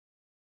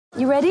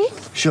You ready?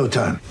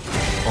 Showtime.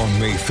 On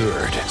May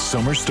 3rd,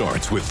 summer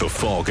starts with The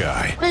Fall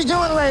Guy. Let's do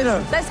it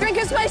later. Let's drink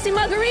a spicy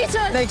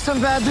margarita. Make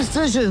some bad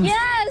decisions.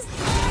 Yes!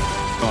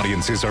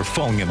 Audiences are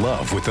falling in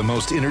love with the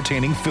most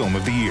entertaining film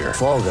of the year.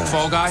 Fall Guy.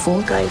 Fall Guy?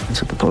 Fall guy.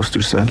 That's what the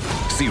poster said.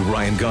 See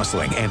Ryan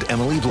Gosling and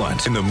Emily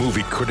Blunt in the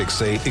movie critics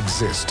say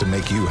exists to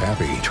make you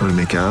happy. Trying to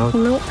make it out?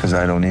 Nope. Because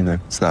I don't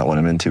either. It's not what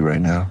I'm into right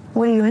now.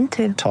 What are you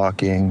into?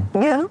 Talking.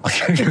 Yeah.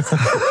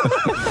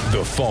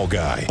 The Fall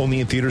Guy.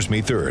 Only in theaters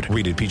May 3rd.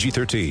 Rated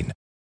PG-13.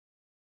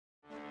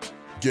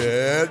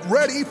 Get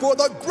ready for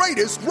the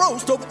greatest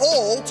roast of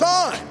all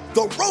time.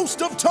 The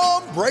Roast of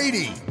Tom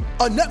Brady.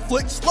 A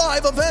Netflix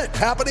live event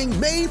happening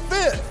May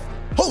 5th.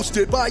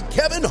 Hosted by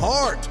Kevin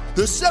Hart.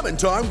 The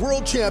 7-time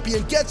world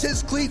champion gets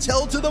his cleats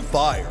held to the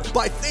fire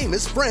by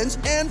famous friends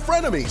and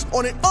frenemies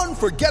on an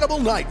unforgettable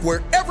night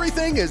where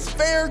everything is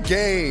fair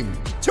game.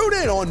 Tune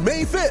in on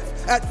May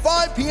 5th at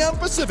 5 p.m.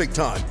 Pacific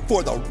time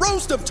for the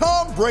Roast of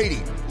Tom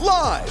Brady.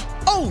 Live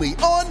only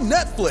on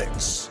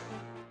Netflix.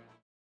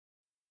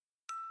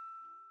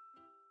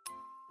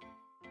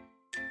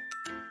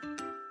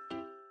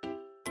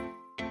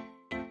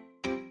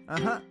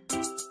 I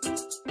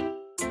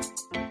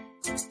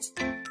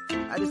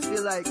just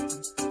feel like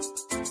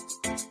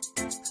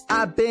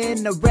I've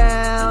been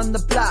around the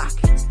block,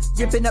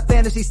 ripping up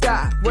fantasy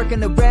stock,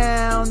 working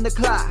around the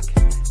clock.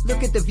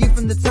 Look at the view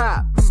from the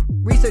top.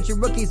 Researching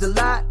rookies a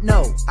lot?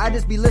 No, I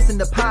just be listening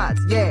to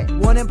pods, yeah.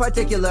 One in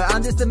particular,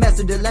 I'm just a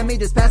messenger, let me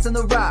just pass on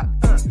the rock.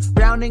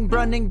 Browning,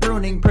 brunning,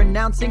 pruning,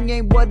 pronouncing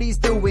ain't what he's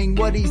doing.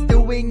 What he's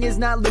doing is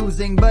not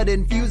losing, but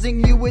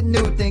infusing you with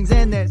new things.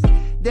 And there's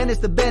Dennis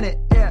the Bennett,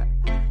 yeah.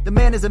 The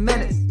man is a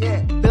menace,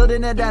 yeah.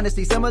 Building a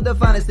dynasty, some of the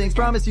finest things.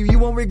 Promise you, you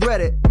won't regret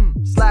it.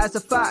 Sly as a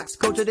fox,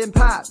 cultured in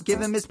pop.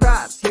 Give him his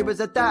props. Here is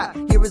a thought,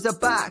 here is a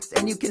box.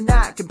 And you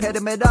cannot compare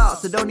them at all,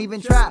 so don't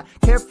even try.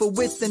 Careful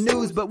with the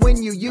news, but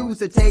when you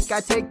use a take,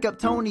 I take up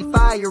Tony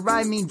Fire.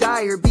 I mean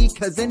Dyer,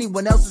 because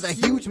anyone else is a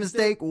huge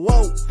mistake.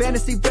 Whoa.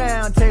 Fantasy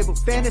round table,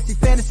 fantasy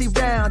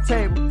round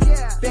table.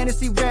 Yeah.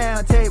 Fantasy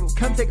round table,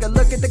 come take a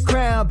look at the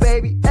crown,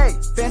 baby. Hey,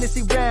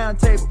 fantasy round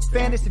table,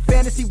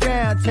 fantasy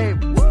round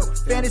table. Woo.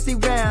 Fantasy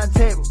round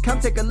table,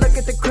 come take a look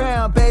at the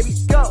crown, baby.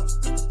 Go.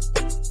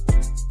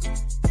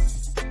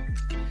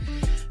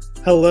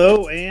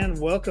 Hello and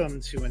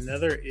welcome to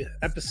another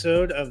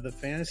episode of the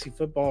Fantasy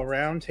Football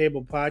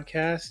Roundtable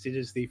podcast. It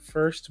is the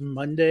first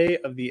Monday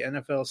of the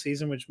NFL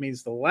season, which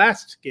means the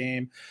last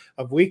game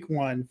of Week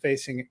 1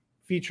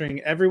 featuring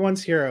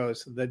everyone's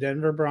heroes, the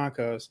Denver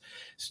Broncos,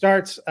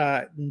 starts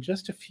in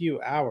just a few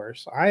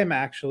hours. I am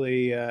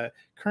actually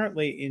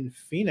currently in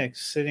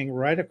Phoenix, sitting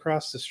right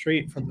across the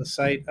street from the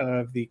site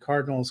of the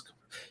Cardinals'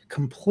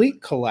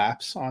 complete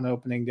collapse on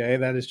opening day.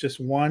 That is just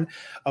one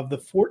of the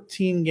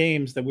 14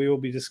 games that we will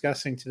be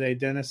discussing today.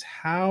 Dennis,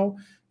 how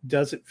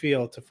does it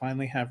feel to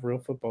finally have real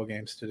football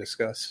games to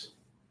discuss?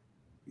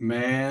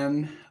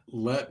 Man,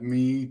 let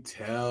me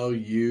tell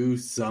you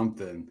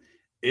something.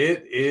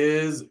 It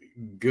is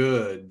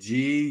good.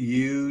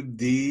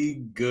 G-U-D,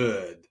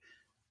 good.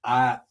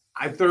 I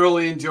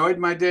thoroughly enjoyed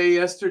my day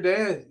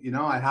yesterday. You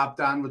know, I hopped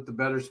on with the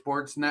Better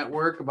Sports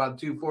Network about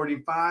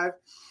 2:45.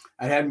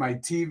 I had my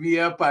TV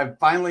up. I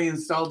finally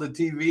installed a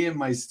TV in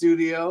my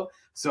studio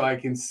so I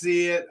can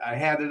see it. I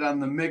had it on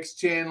the mix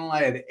channel.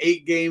 I had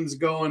 8 games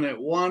going at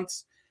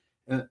once.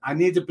 And I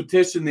need to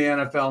petition the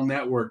NFL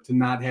Network to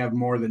not have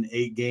more than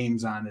 8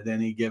 games on at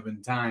any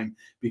given time,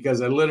 because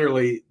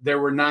there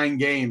were 9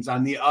 games.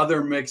 On the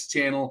other mix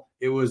channel,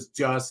 it was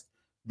just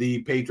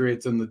the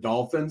Patriots and the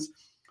Dolphins.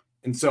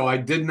 And so I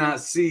did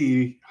not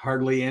see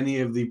hardly any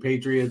of the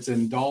Patriots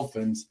and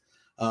Dolphins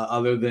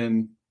other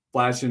than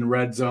flashing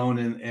red zone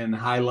and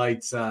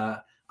highlights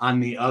on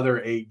the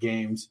other 8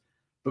 games.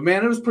 But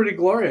man, it was pretty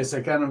glorious.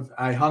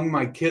 I hung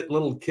my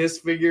little Kiss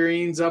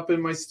figurines up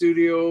in my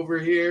studio over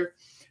here,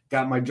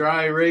 got my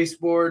dry erase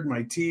board,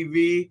 my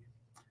TV.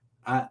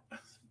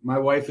 My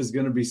wife is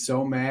going to be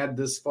so mad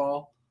this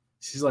fall.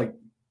 She's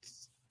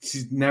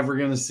never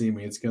going to see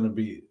me. It's going to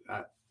be,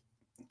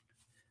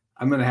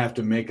 I'm going to have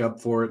to make up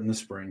for it in the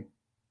spring.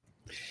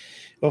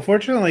 Well,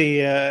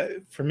 fortunately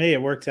for me,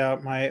 it worked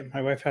out. My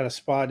wife had a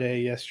spa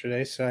day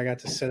yesterday, so I got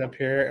to sit up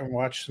here and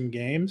watch some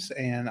games.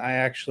 And I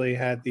actually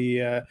had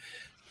the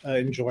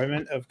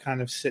enjoyment of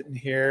kind of sitting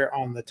here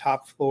on the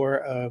top floor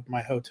of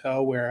my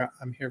hotel where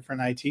I'm here for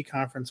an IT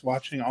conference,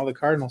 watching all the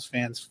Cardinals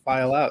fans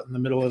file out in the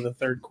middle of the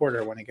third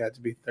quarter when it got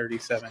to be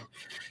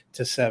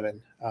 37-7.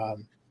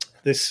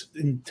 This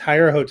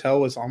entire hotel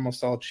was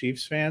almost all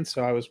Chiefs fans,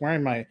 so I was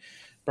wearing my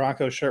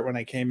Broncos shirt when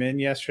I came in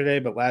yesterday,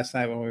 but last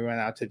night when we went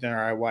out to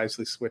dinner, I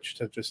wisely switched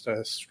to just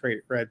a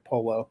straight red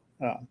polo.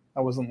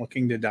 I wasn't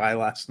looking to die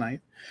last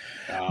night.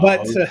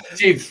 But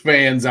Chiefs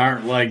fans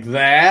aren't like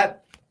that.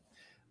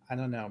 I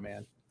don't know,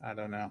 man. I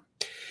don't know.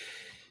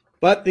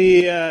 But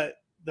the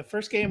the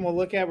first game we'll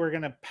look at, we're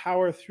going to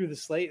power through the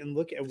slate and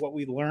look at what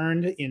we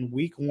learned in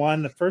week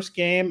one. The first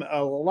game,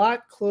 a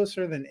lot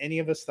closer than any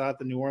of us thought.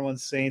 The New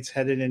Orleans Saints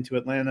headed into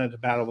Atlanta to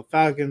battle the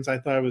Falcons. I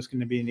thought it was going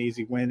to be an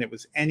easy win. It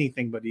was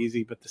anything but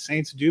easy, but the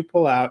Saints do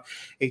pull out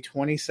a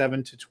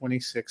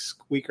 27-26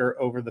 squeaker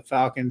over the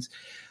Falcons.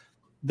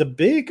 The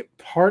big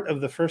part of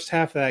the first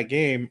half of that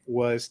game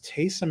was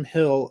Taysom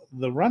Hill,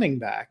 the running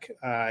back.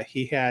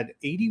 He had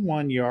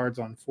 81 yards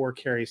on 4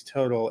 carries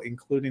total,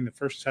 including the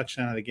first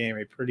touchdown of the game,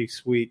 a pretty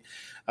sweet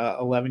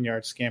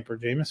 11-yard scamper.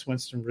 Jameis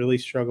Winston really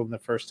struggled in the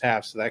first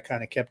half, so that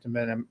kind of kept him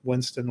in.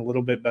 Winston a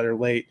little bit better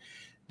late.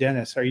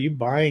 Dennis, are you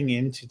buying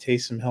into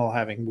Taysom Hill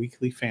having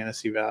weekly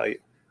fantasy value?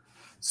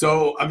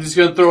 So I'm just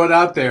going to throw it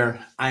out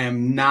there. I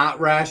am not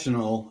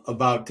rational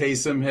about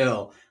Taysom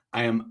Hill.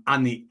 I am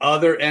on the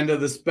other end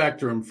of the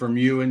spectrum from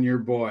you and your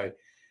boy.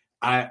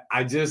 I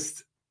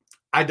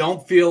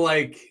don't feel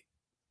like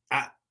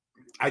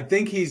I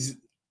think he's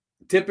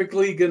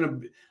typically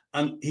going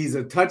to he's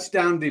a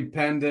touchdown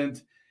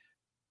dependent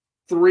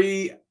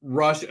 3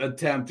 rush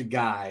attempt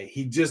guy.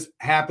 He just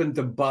happened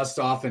to bust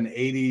off an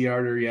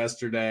 80-yarder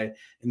yesterday,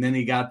 and then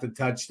he got the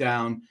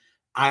touchdown.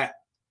 I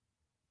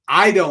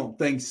don't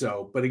think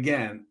so. But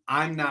again,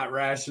 I'm not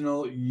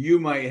rational. You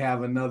might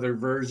have another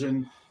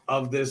version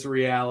of this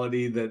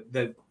reality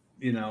that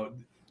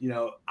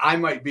I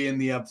might be in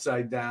the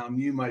upside down.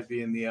 You might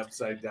be in the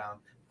upside down.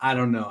 I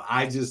don't know.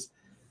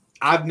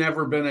 I've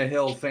never been a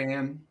Hill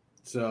fan.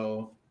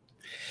 So,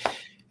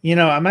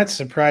 I might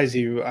surprise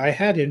you. I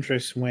had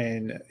interest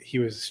when he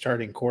was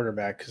starting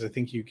quarterback because I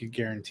think you could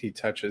guarantee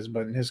touches.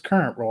 But in his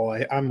current role,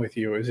 I'm with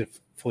you. It was a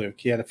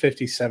fluke. He had a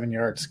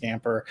 57-yard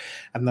scamper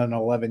and then an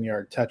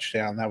 11-yard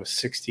touchdown. That was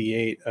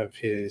 68 of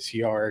his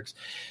yards.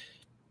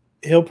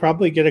 He'll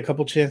probably get a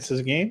couple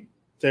chances a game.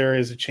 There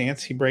is a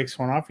chance he breaks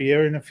one off. Are you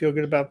going to feel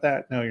good about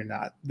that? No, you're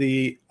not.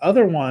 The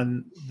other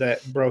one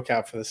that broke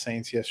out for the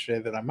Saints yesterday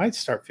that I might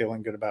start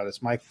feeling good about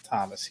is Michael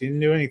Thomas. He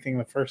didn't do anything in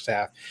the first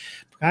half.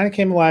 Kind of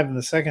came alive in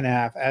the second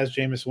half as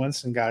Jameis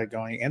Winston got it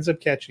going. Ends up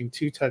catching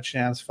 2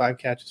 touchdowns, 5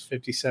 catches,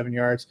 57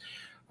 yards.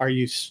 Are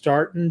you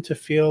starting to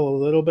feel a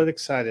little bit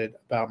excited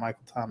about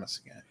Michael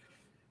Thomas again?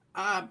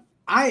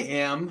 I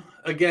am.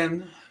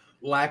 Again,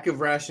 lack of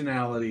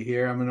rationality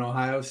here. I'm an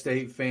Ohio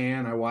State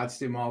fan. I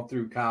watched him all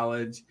through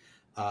college.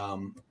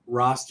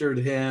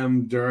 Rostered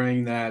him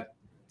during that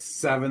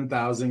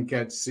 7,000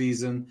 catch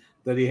season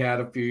that he had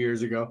a few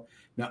years ago.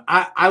 Now,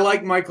 I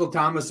like Michael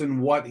Thomas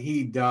and what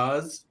he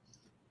does.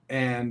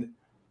 And,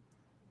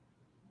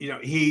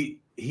 he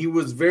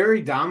was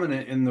very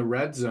dominant in the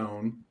red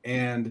zone.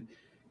 And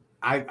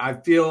I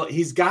feel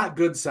he's got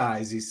good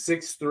size. He's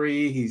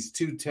 6'3", he's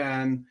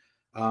 210.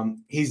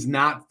 He's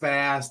not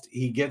fast.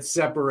 He gets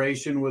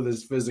separation with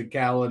his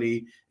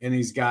physicality, and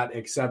he's got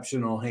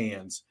exceptional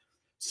hands.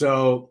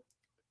 So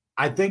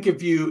I think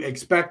if you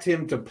expect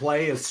him to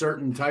play a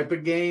certain type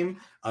of game,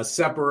 a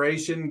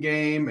separation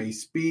game, a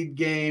speed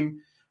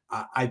game,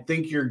 I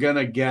think you're going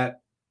to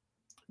get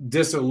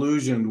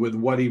disillusioned with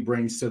what he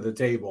brings to the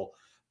table.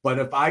 But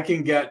if I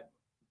can get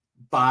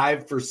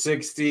 5 for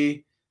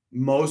 60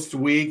 most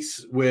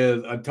weeks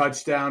with a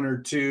touchdown or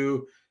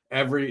 2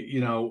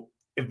 every,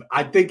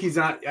 I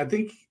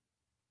think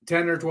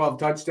 10 or 12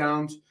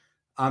 touchdowns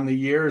on the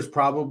year is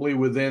probably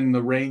within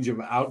the range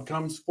of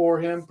outcomes for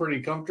him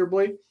pretty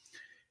comfortably.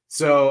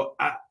 So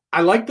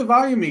I like the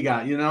volume he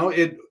got.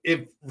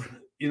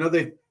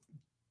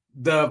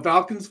 The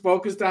Falcons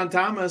focused on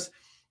Thomas,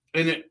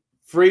 and it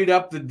freed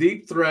up the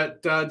deep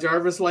threat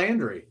Jarvis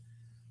Landry.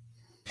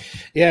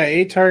 Yeah,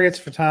 8 targets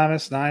for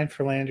Thomas, 9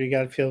 for Landry.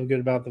 Got to feel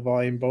good about the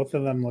volume. Both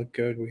of them look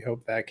good. We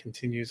hope that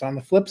continues. On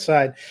the flip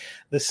side,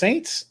 the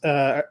Saints,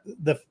 the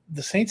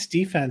Saints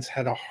defense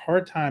had a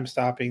hard time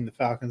stopping the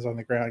Falcons on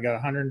the ground. Got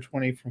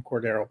 120 from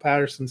Cordero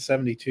Patterson,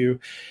 72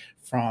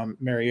 from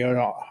Mariota,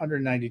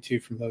 192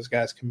 from those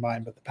guys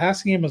combined. But the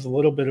passing game was a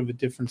little bit of a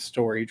different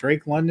story.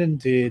 Drake London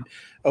did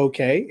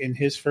okay in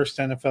his first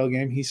NFL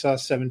game. He saw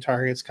 7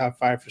 targets, caught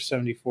 5 for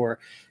 74.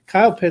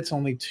 Kyle Pitts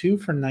only 2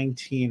 for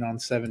 19 on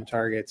 7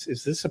 targets.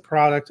 Is this a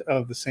product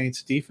of the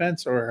Saints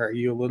defense, or are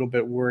you a little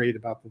bit worried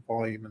about the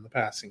volume in the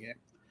passing game?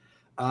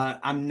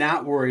 I'm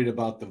not worried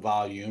about the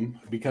volume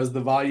because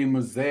the volume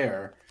was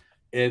there.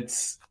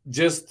 It's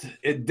just,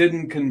 it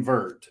didn't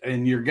convert,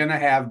 and you're going to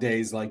have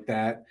days like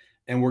that.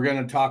 And we're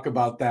going to talk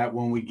about that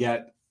when we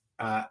get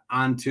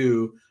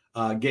onto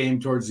game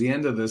towards the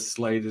end of this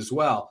slate as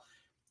well.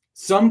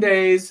 Some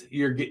days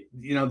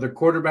the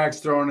quarterback's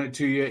throwing it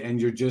to you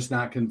and you're just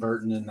not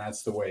converting, and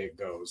that's the way it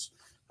goes.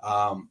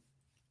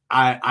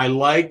 I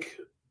like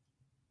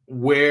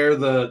where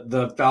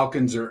the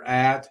Falcons are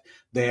at.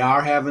 They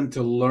are having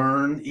to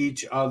learn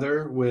each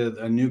other with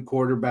a new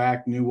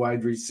quarterback, new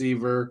wide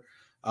receiver.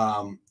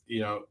 Cordero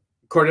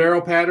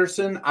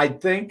Patterson, I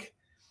think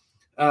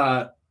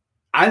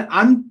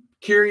I'm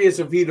curious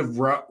if he'd have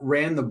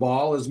ran the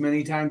ball as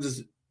many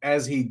times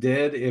as he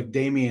did if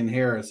Damian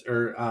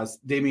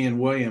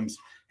Williams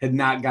had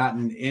not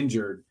gotten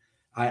injured.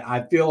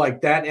 I feel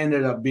like that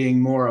ended up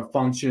being more a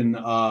function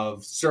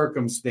of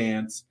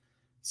circumstance.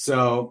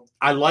 So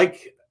I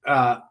like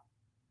I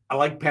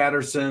like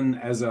Patterson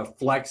as a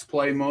flex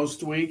play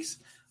most weeks.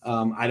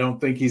 I don't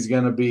think he's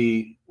going to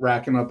be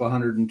racking up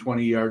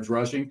 120 yards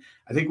rushing.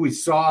 I think we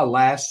saw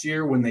last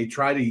year when they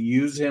try to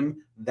use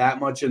him that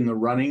much in the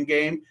running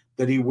game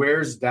that he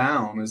wears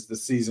down as the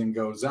season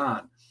goes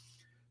on.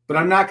 But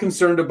I'm not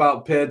concerned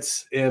about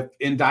Pitts. If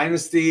in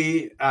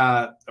Dynasty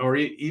or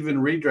even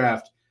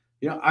redraft,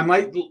 I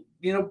might,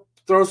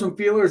 throw some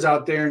feelers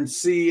out there and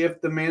see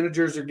if the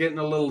managers are getting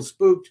a little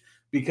spooked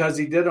because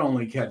he did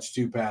only catch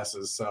 2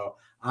 passes. So,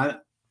 I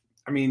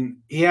mean,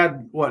 he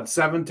had,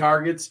 7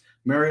 targets.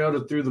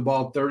 Mariota threw the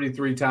ball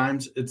 33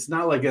 times. It's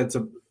not like it's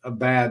a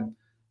bad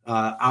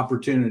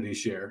opportunity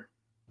share.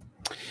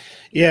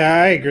 Yeah,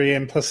 I agree.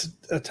 And plus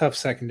a tough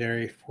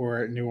secondary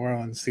for New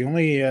Orleans. The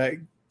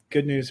only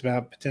good news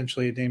about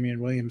potentially a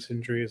Damian Williams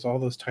injury is all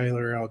those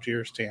Tyler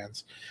Algier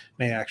stands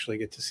may actually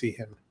get to see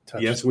him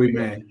touch. Yes, we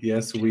may.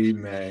 Yes, we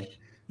may.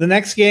 The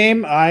next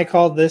game, I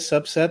called this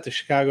upset, the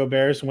Chicago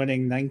Bears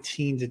winning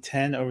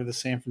 19-10 over the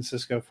San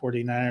Francisco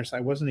 49ers. I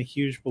wasn't a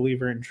huge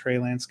believer in Trey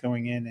Lance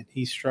going in, and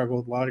he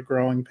struggled. A lot of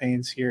growing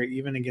pains here,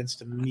 even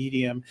against a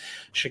medium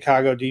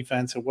Chicago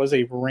defense. It was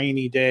a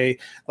rainy day.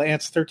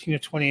 Lance, 13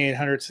 of 28,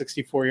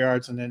 164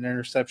 yards, and an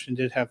interception.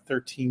 Did have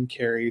 13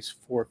 carries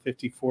for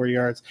 54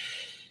 yards.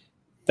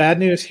 Bad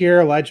news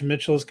here, Elijah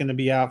Mitchell is going to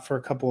be out for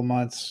a couple of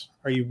months.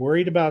 Are you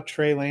worried about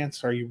Trey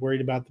Lance? Are you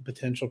worried about the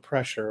potential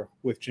pressure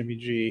with Jimmy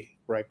G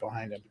right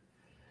behind him?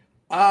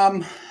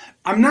 I'm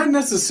not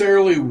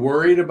necessarily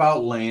worried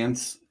about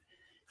Lance.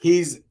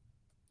 He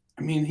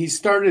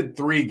started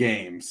 3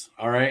 games,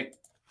 all right?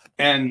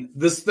 And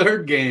this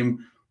third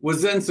game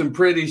was in some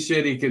pretty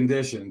shitty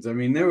conditions. I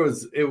mean, it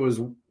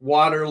was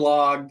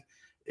waterlogged.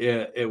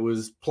 It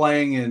was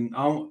playing in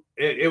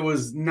it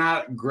was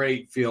not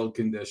great field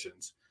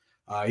conditions.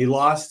 He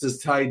lost his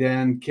tight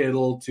end,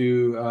 Kittle,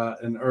 to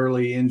an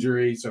early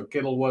injury, so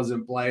Kittle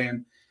wasn't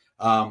playing.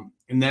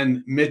 And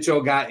then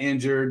Mitchell got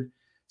injured.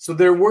 So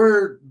there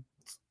were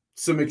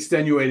some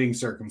extenuating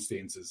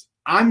circumstances.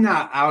 I'm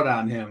not out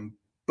on him,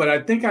 but I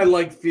think I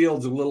like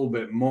Fields a little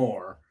bit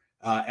more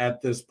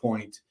at this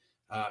point.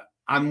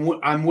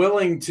 I'm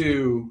willing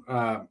to,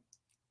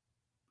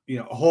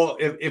 hold.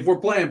 If we're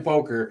playing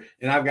poker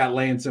and I've got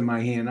Lance in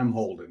my hand, I'm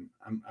holding.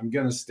 I'm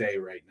going to stay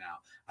right now.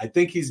 I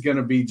think he's going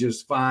to be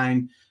just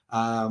fine.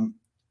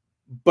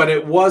 But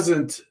it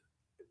wasn't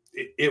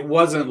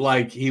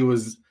like he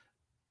was,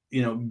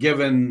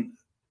 given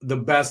the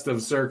best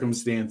of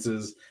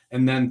circumstances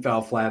and then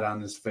fell flat on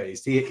his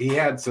face. He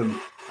had some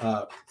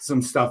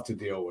stuff to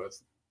deal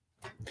with.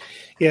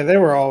 Yeah,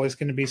 there were always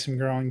going to be some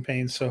growing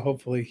pains, so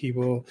hopefully he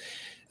will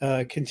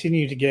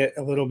continue to get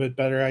a little bit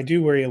better. I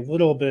do worry a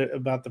little bit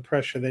about the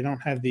pressure. They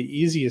don't have the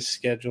easiest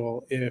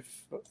schedule.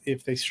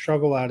 If they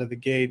struggle out of the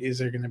gate, is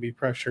there going to be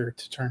pressure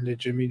to turn to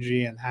Jimmy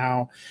G, and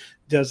how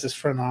does this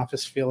front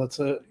office feel? It's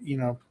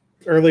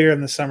earlier in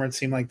the summer, it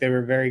seemed like they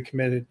were very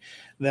committed.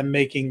 Them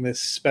making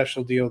this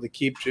special deal to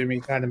keep Jimmy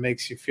kind of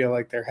makes you feel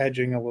like they're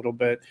hedging a little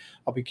bit.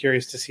 I'll be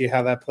curious to see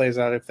how that plays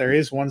out. If there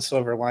is one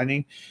silver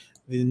lining,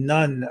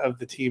 none of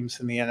the teams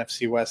in the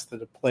NFC West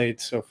that have played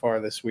so far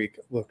this week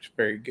looked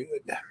very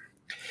good.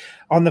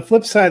 On the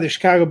flip side, the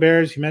Chicago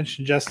Bears, you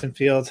mentioned Justin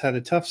Fields, had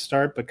a tough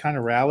start, but kind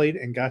of rallied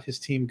and got his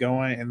team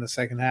going in the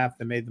second half.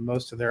 They made the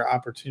most of their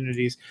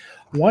opportunities.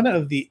 One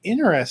of the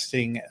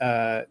interesting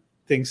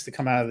things to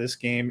come out of this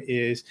game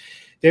is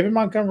David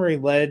Montgomery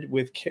led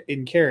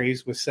in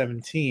carries with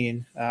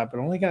 17, but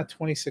only got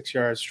 26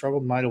 yards,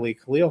 struggled mightily.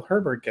 Khalil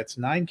Herbert gets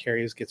 9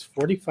 carries, gets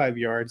 45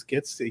 yards,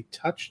 gets a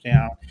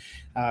touchdown,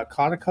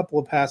 caught a couple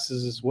of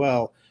passes as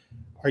well.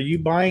 Are you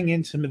buying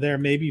into there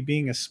maybe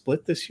being a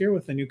split this year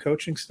with the new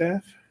coaching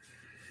staff?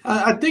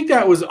 I think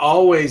that was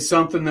always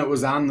something that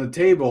was on the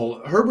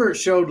table. Herbert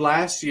showed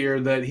last year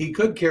that he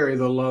could carry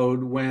the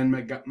load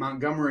when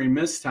Montgomery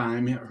missed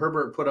time.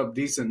 Herbert put up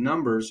decent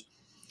numbers.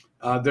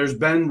 There's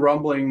been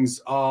rumblings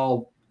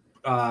all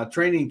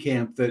training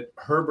camp that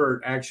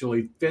Herbert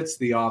actually fits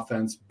the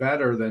offense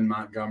better than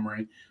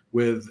Montgomery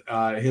with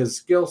his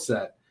skill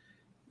set.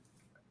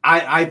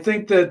 I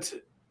think that,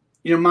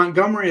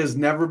 Montgomery has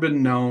never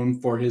been known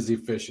for his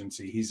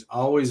efficiency. He's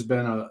always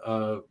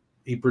been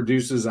he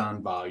produces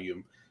on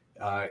volume.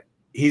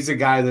 He's a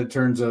guy that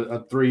turns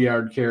a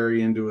 3-yard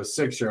carry into a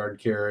 6-yard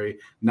carry,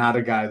 not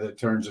a guy that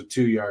turns a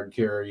 2-yard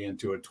carry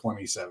into a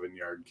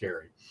 27-yard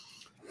carry.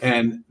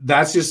 And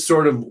that's just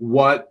sort of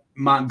what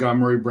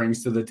Montgomery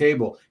brings to the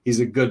table. He's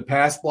a good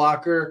pass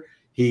blocker.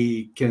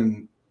 He's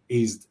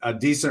a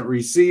decent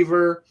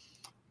receiver,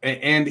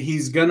 and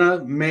he's going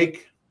to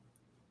make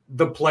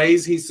the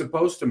plays he's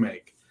supposed to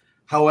make.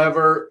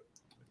 However,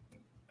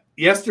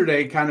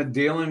 yesterday, kind of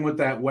dealing with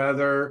that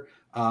weather,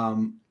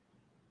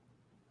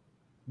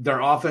 their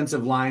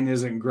offensive line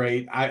isn't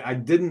great. I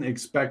didn't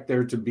expect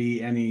there to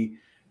be any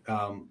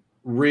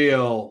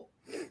real,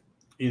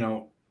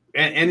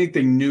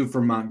 anything new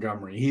from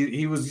Montgomery.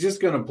 He was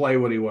just going to play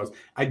what he was.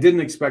 I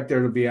didn't expect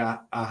there to be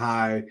a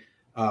high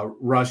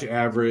rush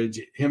average,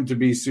 him to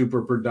be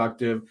super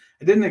productive.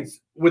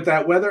 with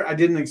that weather, I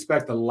didn't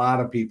expect a lot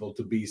of people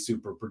to be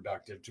super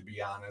productive, to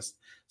be honest.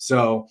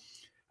 So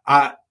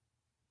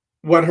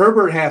what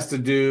Herbert has to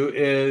do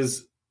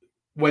is,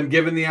 when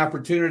given the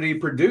opportunity,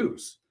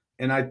 produce.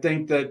 And I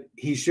think that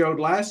he showed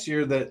last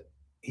year that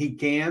he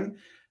can,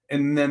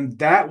 and then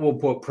that will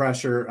put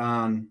pressure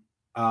on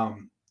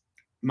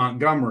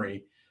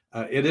Montgomery.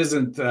 It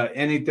isn't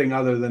anything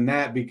other than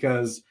that,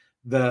 because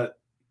the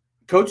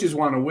coaches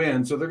want to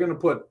win, so they're going to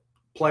put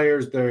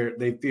players there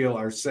they feel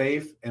are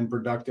safe and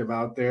productive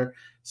out there.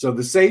 So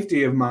the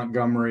safety of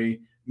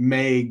Montgomery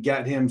may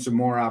get him some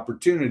more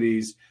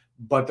opportunities,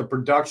 but the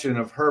production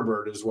of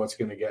Herbert is what's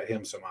going to get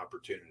him some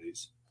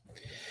opportunities.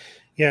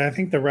 Yeah, I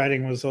think the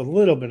writing was a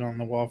little bit on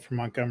the wall for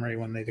Montgomery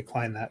when they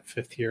declined that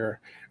 5th year,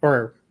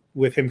 or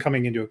with him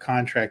coming into a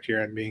contract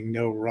year and being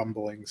no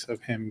rumblings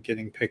of him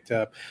getting picked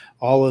up.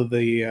 All of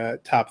the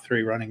top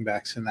 3 running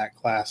backs in that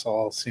class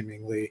all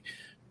seemingly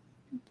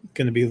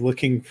going to be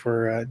looking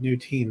for new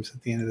teams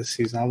at the end of the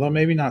season, although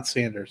maybe not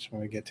Sanders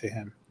when we get to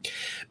him.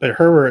 But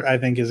Herbert, I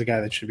think, is a guy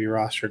that should be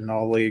rostered in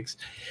all leagues.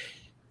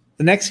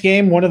 The next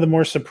game, one of the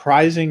more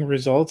surprising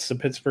results, the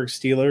Pittsburgh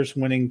Steelers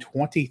winning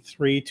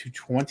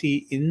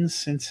 23-20 in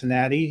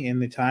Cincinnati. In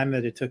the time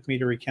that it took me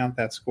to recount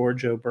that score,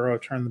 Joe Burrow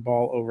turned the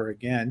ball over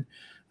again.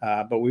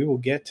 But we will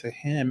get to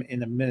him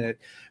in a minute.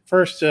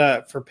 First,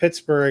 for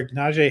Pittsburgh,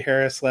 Najee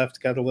Harris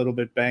left, got a little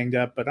bit banged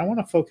up, but I want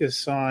to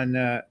focus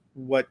on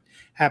what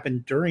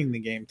happened during the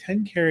game.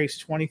 10 carries,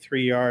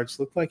 23 yards.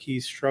 Looked like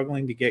he's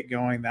struggling to get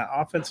going. That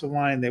offensive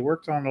line, they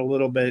worked on a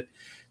little bit.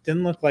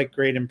 Didn't look like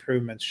great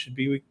improvements. Should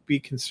we be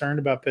concerned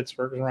about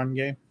Pittsburgh's run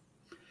game?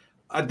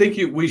 I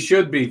think we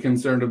should be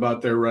concerned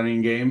about their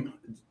running game,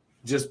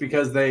 just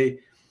because they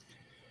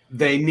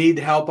need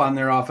help on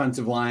their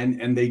offensive line,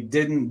 and they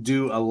didn't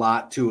do a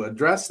lot to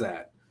address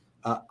that.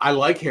 I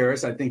like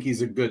Harris. I think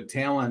he's a good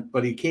talent,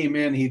 but he came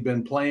in, he'd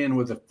been playing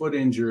with a foot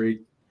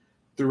injury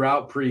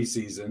throughout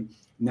preseason.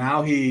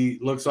 Now he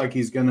looks like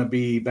he's going to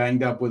be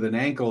banged up with an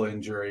ankle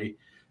injury.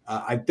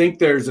 I think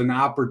there's an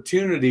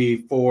opportunity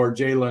for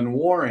Jaylen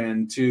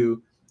Warren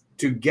to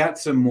get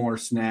some more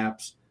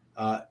snaps.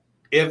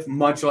 If,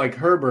 much like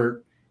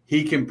Herbert,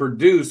 he can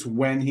produce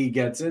when he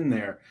gets in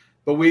there.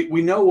 But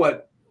we know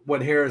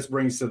what Harris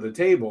brings to the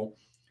table.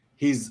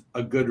 He's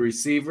a good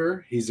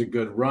receiver. He's a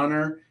good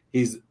runner.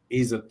 He's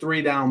a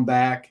 3-down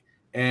back,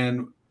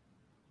 and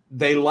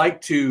they like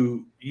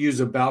to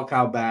use a bell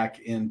cow back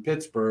in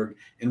Pittsburgh.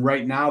 And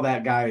right now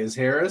that guy is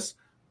Harris.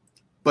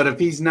 But if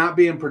he's not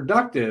being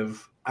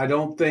productive, I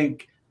don't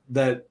think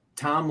that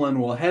Tomlin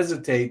will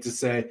hesitate to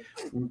say,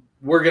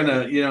 we're going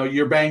to,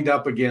 you're banged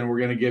up again. We're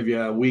going to give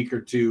you a week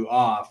or 2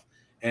 off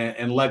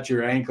and let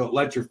your ankle,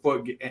 let your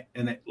foot,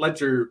 and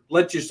let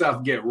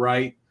yourself get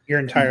right. Your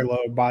entire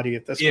lower body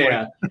at this point.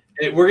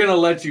 Yeah, we're going to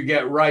let you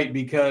get right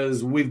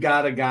because we've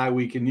got a guy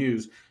we can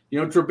use.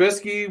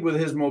 Trubisky, with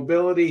his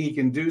mobility, he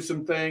can do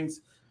some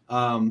things.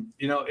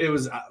 It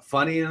was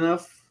funny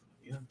enough.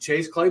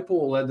 Chase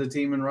Claypool led the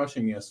team in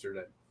rushing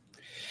yesterday.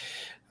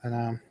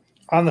 And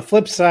on the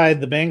flip side,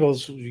 the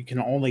Bengals, you can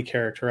only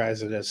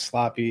characterize it as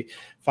sloppy.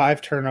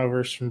 5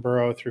 turnovers from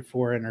Burrow through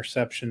 4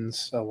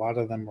 interceptions. A lot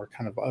of them were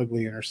kind of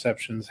ugly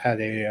interceptions. Had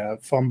a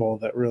fumble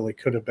that really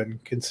could have been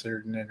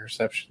considered an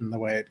interception the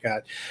way it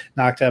got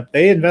knocked up.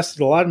 They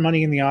invested a lot of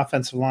money in the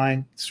offensive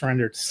line,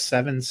 surrendered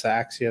 7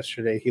 sacks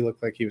yesterday. He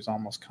looked like he was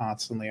almost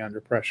constantly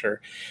under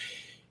pressure.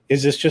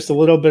 Is this just a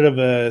little bit of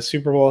a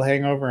Super Bowl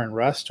hangover and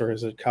rust, or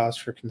is it cause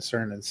for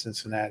concern in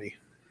Cincinnati?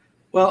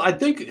 Well, I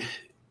think –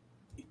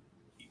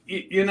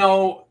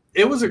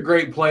 it was a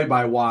great play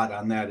by Watt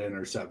on that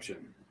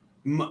interception.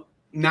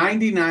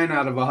 99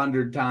 out of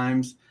 100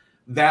 times,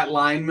 that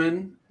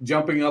lineman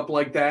jumping up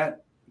like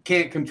that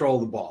can't control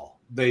the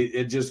ball.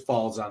 It just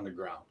falls on the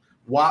ground.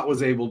 Watt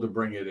was able to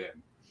bring it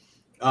in.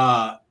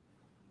 On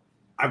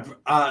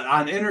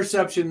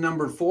interception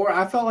number 4,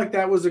 I felt like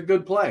that was a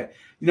good play.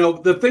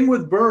 The thing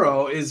with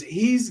Burrow is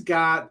he's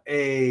got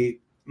a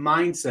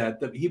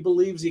mindset that he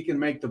believes he can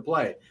make the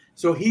play.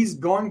 So he's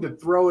going to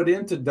throw it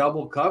into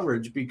double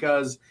coverage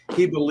because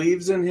he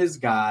believes in his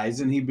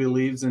guys and he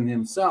believes in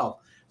himself.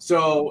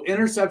 So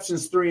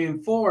interceptions 3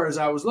 and 4, as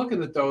I was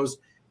looking at those,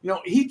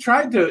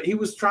 he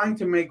was trying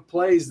to make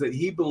plays that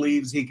he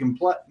believes he can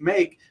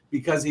make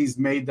because he's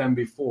made them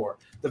before.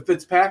 The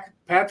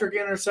Fitzpatrick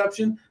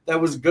interception, that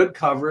was good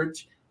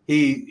coverage.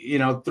 He,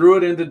 threw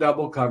it into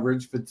double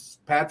coverage.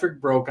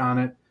 Fitzpatrick broke on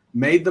it,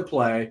 made the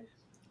play.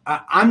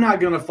 I'm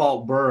not going to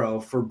fault Burrow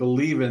for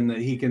believing that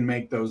he can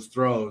make those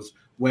throws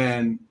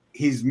when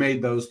he's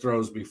made those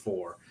throws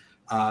before.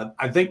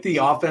 I think the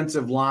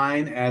offensive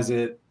line, as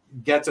it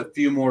gets a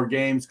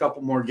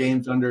couple more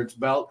games under its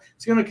belt,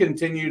 it's going to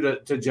continue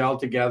to gel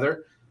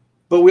together.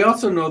 But we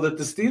also know that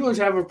the Steelers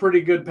have a pretty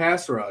good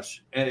pass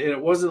rush. And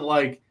it wasn't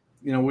like,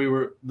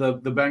 the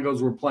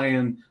Bengals were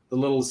playing the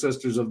little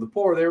sisters of the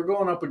poor. They were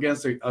going up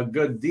against a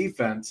good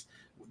defense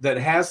that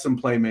has some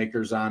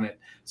playmakers on it.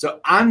 So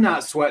I'm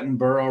not sweating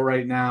Burrow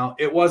right now.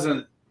 It was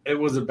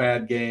a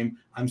bad game.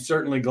 I'm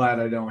certainly glad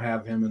I don't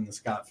have him in the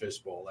Scott Fish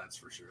Bowl. That's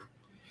for sure.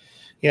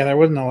 Yeah, there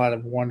wasn't a lot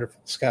of wonderful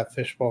Scott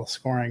Fishbowl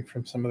scoring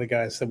from some of the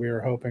guys that we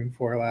were hoping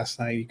for last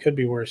night. You could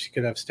be worse. You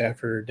could have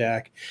Stafford or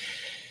Dak.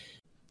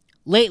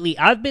 Lately,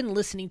 I've been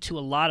listening to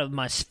a lot of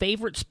my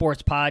favorite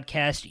sports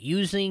podcasts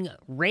using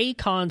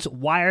Raycon's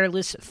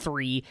Wireless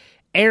 3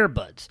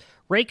 earbuds.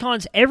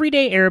 Raycon's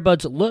everyday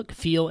earbuds look,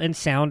 feel, and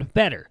sound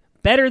better.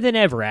 Better than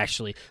ever,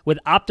 actually. With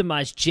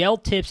optimized gel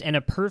tips and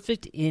a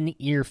perfect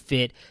in-ear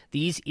fit,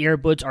 these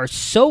earbuds are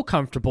so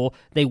comfortable,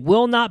 they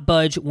will not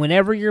budge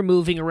whenever you're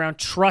moving around.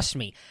 Trust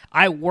me,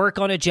 I work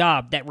on a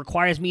job that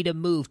requires me to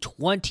move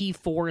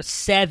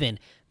 24/7.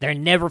 They're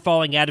never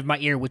falling out of my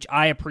ear, which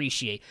I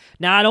appreciate.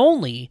 Not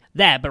only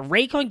that, but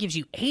Raycon gives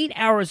you 8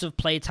 hours of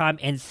playtime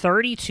and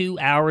 32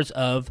 hours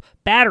of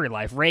battery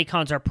life.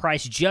 Raycons are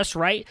priced just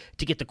right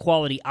to get the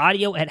quality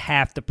audio at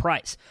half the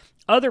price.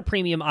 Other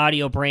premium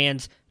audio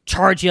brands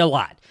charge you a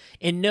lot.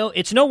 And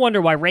it's no wonder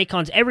why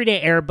Raycon's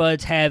everyday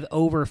earbuds have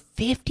over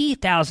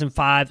 50,000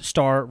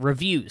 5-star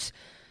reviews.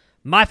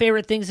 My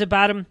favorite things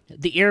about them,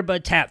 the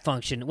earbud tap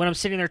function. When I'm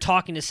sitting there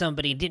talking to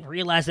somebody and didn't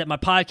realize that my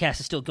podcast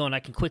is still going, I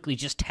can quickly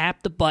just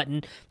tap the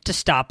button to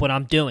stop what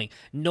I'm doing.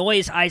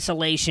 Noise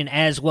isolation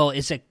as well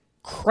is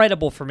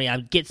incredible for me. I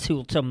get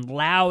to some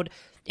loud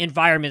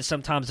environment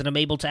sometimes, and I'm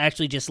able to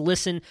actually just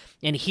listen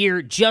and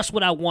hear just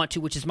what I want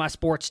to, which is my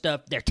sports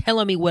stuff. They're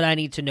telling me what I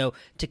need to know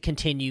to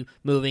continue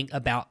moving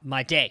about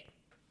my day.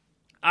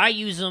 I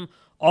use them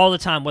all the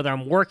time, whether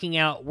I'm working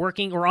out,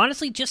 working, or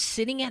honestly just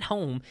sitting at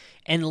home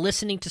and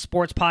listening to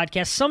sports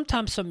podcasts,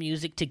 sometimes some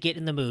music to get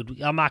in the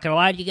mood. I'm not going to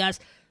lie to you guys,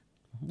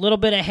 a little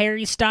bit of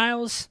Harry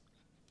Styles.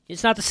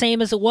 It's not the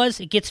same as it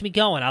was. It gets me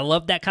going. I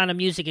love that kind of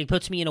music. It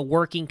puts me in a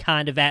working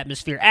kind of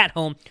atmosphere at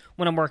home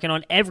when I'm working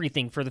on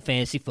everything for the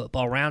Fantasy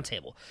Football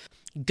Roundtable.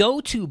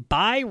 Go to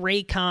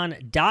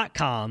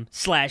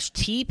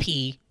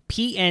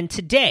buyraycon.com/TPPN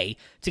today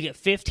to get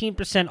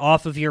 15%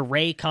 off of your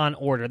Raycon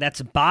order.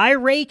 That's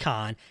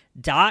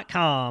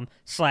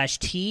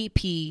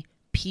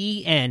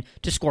buyraycon.com/TPPN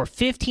to score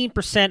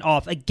 15%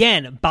 off.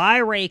 Again,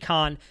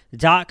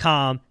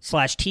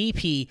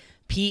 buyraycon.com/TPPN.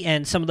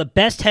 Some of the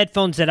best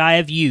headphones that I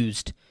have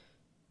used.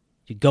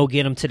 You go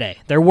get them today.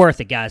 They're worth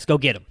it, guys. Go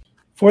get them.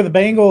 For the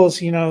Bengals,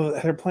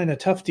 they're playing a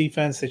tough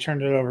defense. They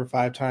turned it over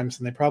 5 times,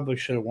 and they probably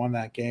should have won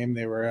that game.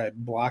 They were a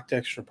blocked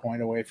extra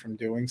point away from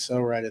doing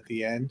so right at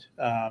the end.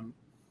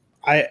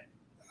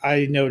 I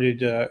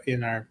noted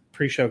in our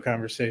pre-show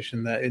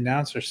conversation that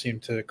announcers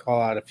seemed to call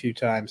out a few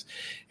times.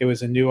 It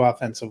was a new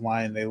offensive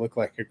line. They look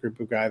like a group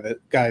of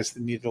guys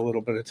that need a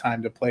little bit of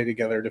time to play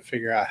together to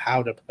figure out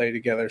how to play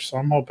together. So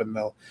I'm hoping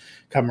they'll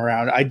come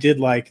around. I did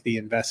like the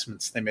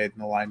investments they made in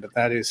the line, but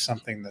that is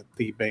something that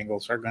the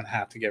Bengals are going to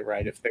have to get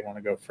right if they want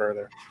to go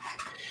further.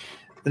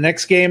 The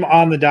next game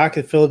on the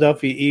docket,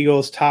 Philadelphia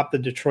Eagles topped the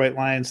Detroit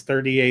Lions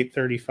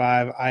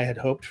 38-35. I had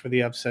hoped for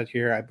the upset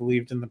here. I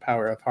believed in the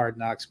power of Hard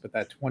Knocks, but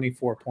that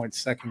 24-point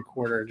second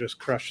quarter just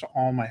crushed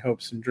all my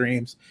hopes and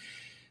dreams.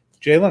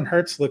 Jalen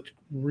Hurts looked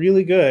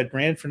really good,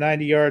 ran for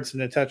 90 yards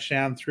and a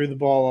touchdown, threw the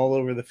ball all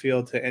over the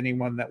field to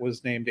anyone that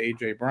was named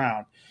A.J.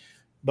 Brown.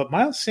 But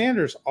Miles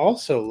Sanders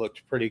also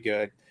looked pretty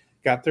good.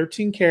 Got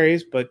 13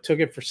 carries, but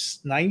took it for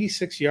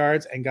 96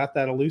 yards and got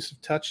that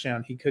elusive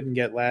touchdown he couldn't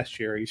get last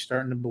year. Are you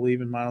starting to believe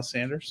in Miles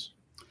Sanders?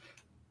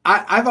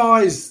 I've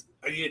always,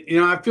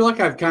 I feel like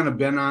I've kind of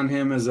been on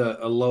him as a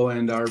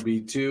low-end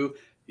RB2.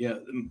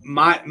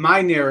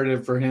 My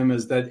narrative for him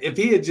is that if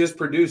he had just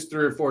produced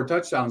 3 or 4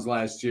 touchdowns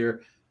last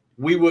year,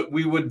 we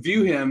would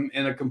view him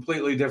in a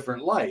completely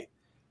different light.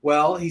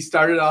 Well, he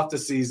started off the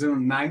season with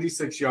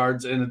 96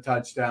 yards and a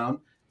touchdown.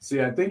 See,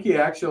 I think he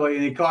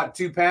caught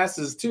 2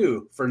 passes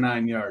too for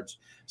 9 yards.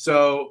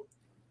 So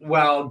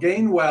while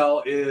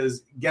Gainwell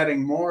is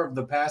getting more of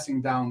the passing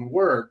down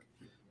work,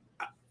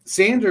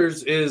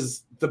 Sanders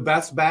is the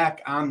best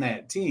back on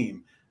that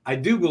team. I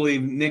do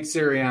believe Nick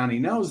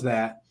Sirianni knows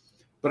that,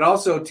 but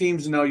also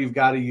teams know you've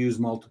got to use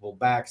multiple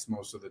backs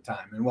most of the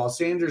time. And while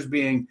Sanders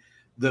being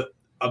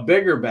a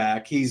bigger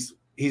back, he's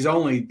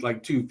only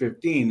like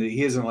 215.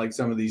 He isn't like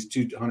some of these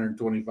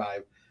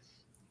 225,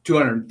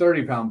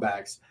 230-pound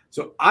backs.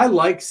 So I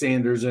like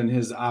Sanders and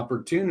his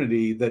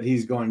opportunity that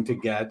he's going to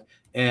get.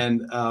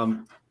 And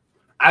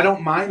I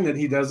don't mind that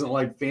he doesn't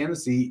like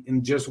fantasy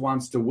and just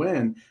wants to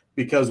win,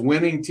 because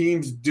winning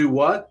teams do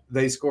what?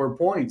 They score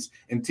points.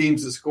 And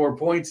teams that score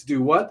points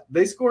do what?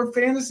 They score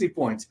fantasy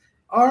points.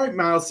 All right,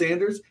 Miles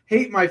Sanders,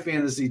 hate my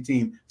fantasy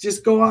team.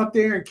 Just go out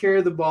there and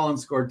carry the ball and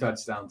score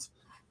touchdowns.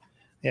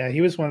 Yeah,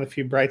 he was one of the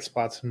few bright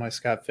spots in my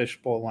Scott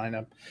Fishbowl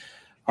lineup.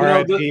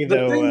 R.I.P.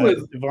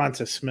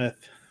 Devonta Smith.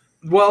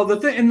 Well, the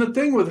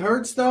thing with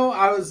Hurts, though,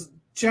 I was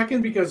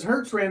checking because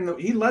Hurts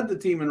he led the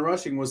team in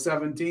rushing with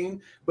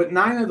 17, but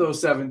 9 of those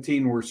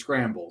 17 were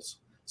scrambles.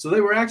 So they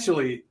were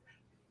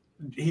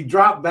he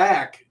dropped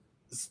back.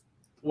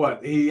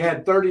 He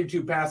had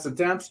 32 pass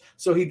attempts,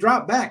 so he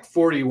dropped back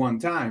 41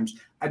 times.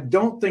 I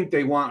don't think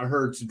they want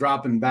Hurts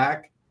dropping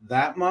back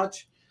that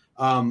much.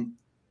 But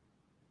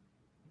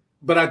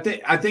I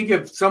think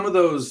if some of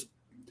those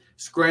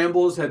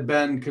scrambles had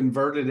been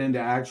converted into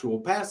actual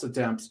pass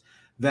attempts,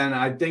 then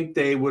I think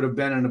they would have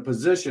been in a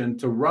position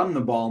to run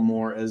the ball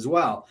more as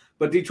well.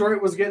 But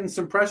Detroit was getting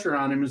some pressure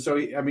on him. And so,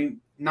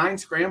 9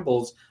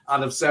 scrambles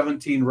out of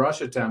 17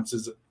 rush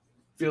attempts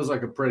feels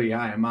like a pretty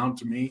high amount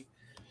to me.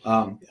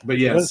 But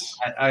yes,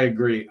 I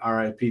agree.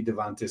 R.I.P.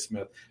 Devontae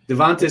Smith.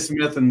 Devontae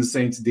Smith and the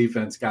Saints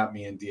defense got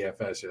me in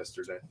DFS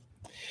yesterday.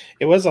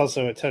 It was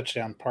also a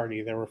touchdown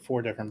party. There were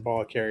 4 different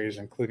ball carriers,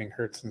 including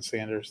Hurts and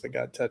Sanders, that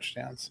got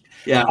touchdowns.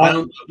 Yeah, I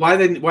don't why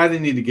they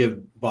need to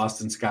give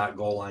Boston Scott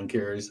goal line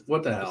carries.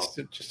 What the hell?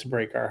 Just to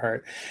break our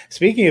heart.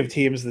 Speaking of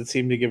teams that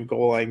seem to give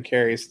goal line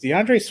carries,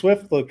 DeAndre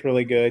Swift looked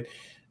really good.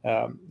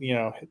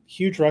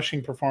 Huge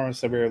rushing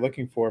performance that we were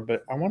looking for.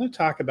 But I want to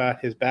talk about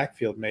his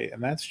backfield mate,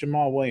 and that's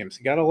Jamal Williams.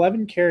 He got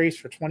 11 carries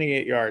for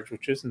 28 yards,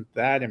 which isn't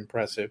that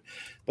impressive.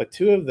 But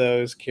 2 of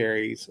those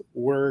carries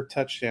were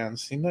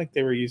touchdowns. Seemed like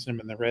they were using him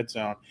in the red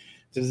zone.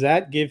 Does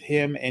that give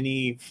him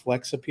any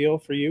flex appeal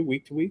for you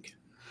week to week?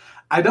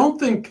 I don't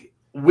think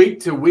week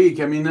to week.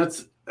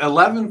 That's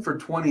 11 for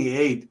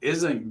 28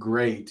 isn't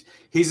great.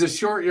 He's a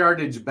short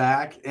yardage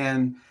back,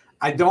 and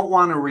I don't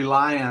want to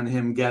rely on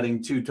him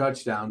getting 2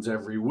 touchdowns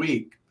every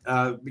week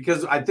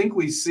because I think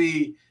we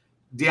see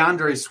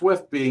DeAndre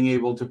Swift being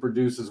able to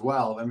produce as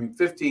well.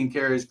 15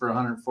 carries for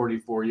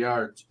 144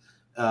 yards,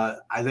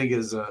 I think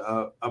is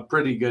a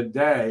pretty good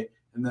day.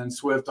 And then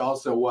Swift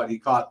also, he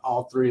caught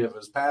all 3 of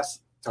his pass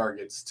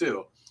targets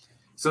too.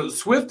 So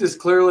Swift is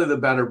clearly the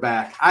better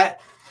back.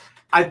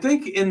 I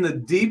think in the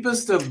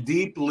deepest of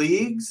deep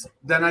leagues,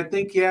 then I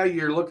think,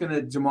 you're looking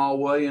at Jamal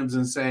Williams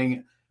and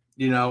saying,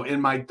 in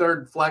my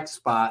third flex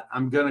spot,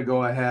 I'm going to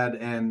go ahead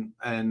and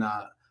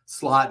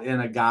slot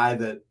in a guy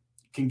that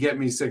can get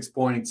me 6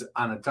 points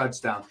on a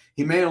touchdown.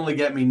 He may only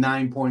get me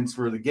 9 points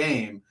for the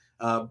game,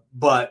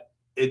 but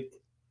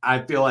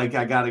I feel like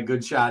I got a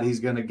good shot. He's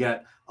going to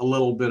get a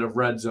little bit of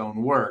red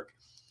zone work.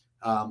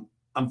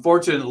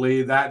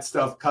 Unfortunately, that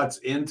stuff cuts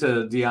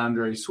into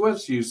DeAndre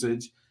Swift's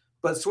usage,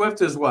 but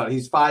Swift is what?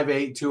 He's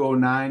 5'8",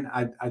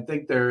 209. I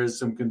think there is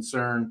some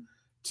concern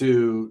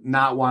to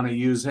not want to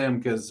use him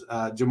because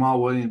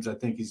Jamal Williams, I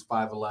think he's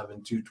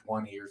 5'11",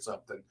 220 or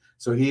something.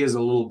 So he is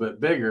a little bit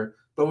bigger,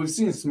 but we've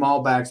seen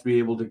small backs be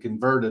able to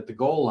convert at the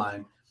goal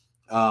line.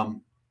 I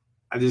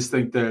just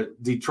think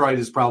that Detroit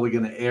is probably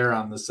going to err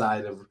on the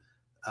side of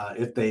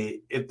if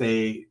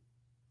they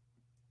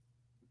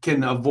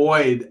can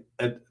avoid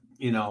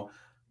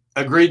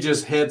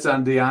egregious hits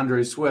on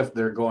DeAndre Swift,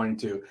 they're going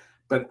to.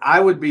 But I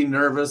would be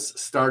nervous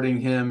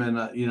starting him in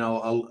a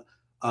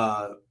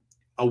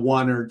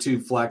 1 or 2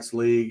 flex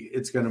league.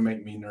 It's going to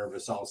make me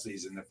nervous all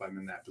season if I'm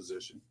in that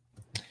position.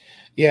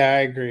 Yeah,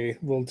 I agree. A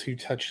little too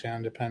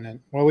touchdown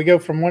dependent. Well, we go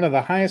from one of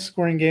the highest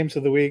scoring games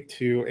of the week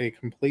to a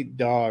complete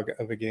dog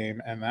of a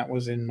game, and that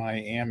was in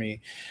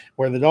Miami,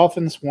 where the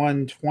Dolphins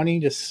won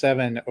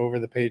 20-7 over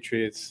the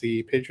Patriots.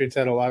 The Patriots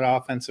had a lot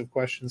of offensive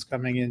questions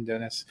coming in.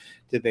 Dennis,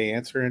 did they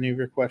answer any of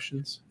your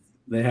questions?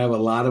 They have a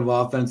lot of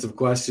offensive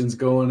questions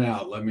going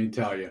out, let me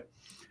tell you.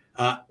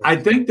 I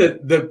think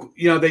that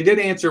they did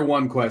answer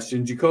one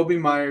question. Jacoby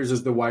Myers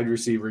is the wide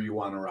receiver you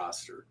want to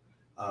roster.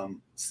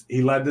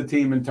 He led the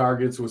team in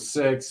targets with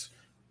 6,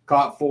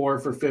 caught 4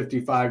 for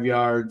 55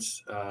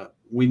 yards.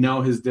 We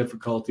know his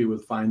difficulty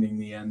with finding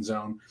the end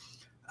zone.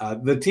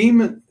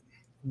 Belichick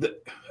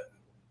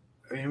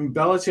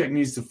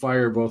needs to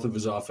fire both of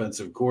his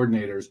offensive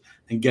coordinators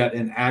and get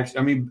an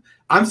action.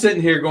 I'm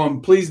sitting here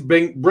going, please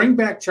bring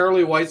back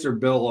Charlie Weis or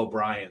Bill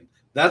O'Brien.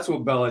 That's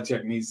what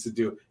Belichick needs to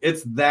do.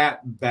 It's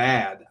that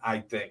bad, I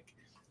think.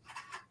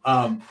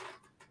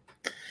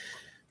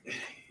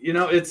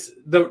 It's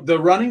the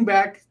running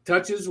back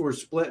touches were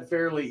split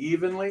fairly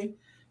evenly,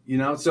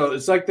 so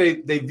it's like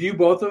they view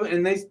both of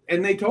them,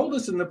 and they told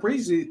us in the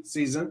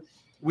preseason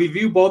we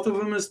view both of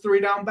them as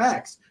 3-down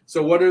backs.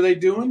 So what are they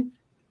doing?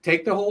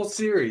 Take the whole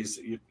series.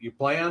 You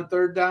play on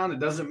 3rd down, it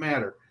doesn't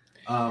matter.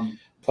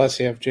 Plus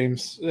you have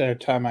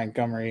Ty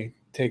Montgomery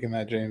taking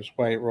that James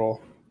White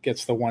role,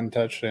 gets the 1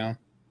 touchdown.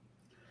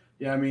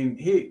 Yeah,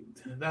 the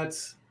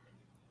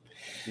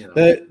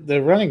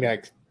running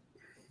back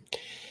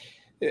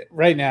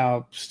right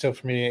now, still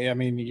for me,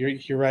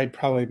 you're right.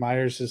 Probably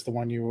Myers is the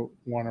one you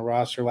want to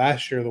roster.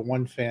 Last year, the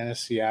one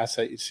fantasy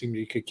asset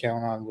you could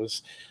count on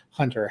was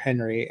Hunter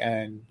Henry,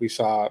 and we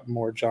saw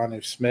more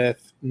Jonnu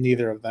Smith.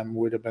 Neither of them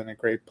would have been a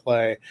great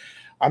play.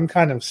 I'm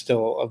kind of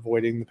still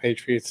avoiding the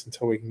Patriots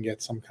until we can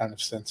get some kind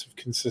of sense of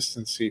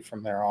consistency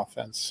from their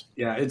offense.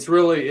 Yeah, it's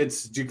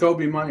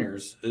Jacoby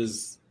Myers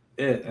is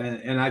it.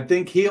 And I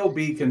think he'll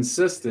be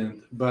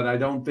consistent, but I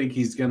don't think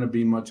he's going to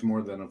be much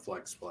more than a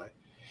flex play.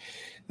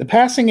 The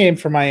passing game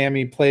for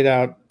Miami played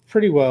out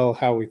pretty well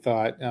how we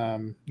thought.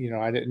 None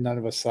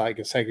of us thought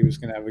Gesicki was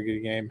going to have a good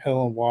game.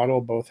 Hill and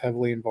Waddle, both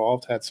heavily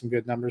involved, had some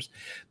good numbers.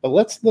 But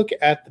let's look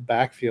at the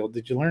backfield.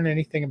 Did you learn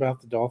anything about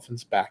the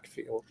Dolphins'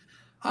 backfield?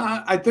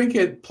 I think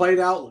it played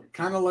out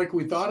kind of like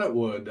we thought it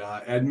would.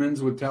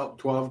 Edmonds with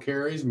 12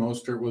 carries,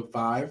 Mostert with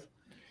 5.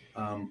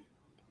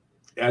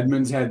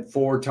 Edmonds had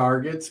 4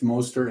 targets,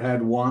 Mostert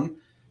had 1.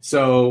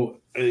 So,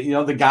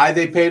 the guy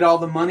they paid all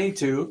the money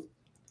to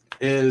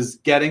is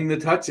getting the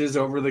touches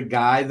over the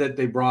guy that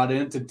they brought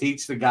in to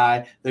teach the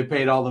guy they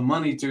paid all the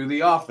money to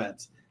the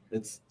offense.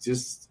 It's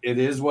just, it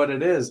is what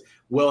it is.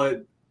 Will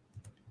it,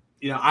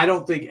 I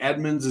don't think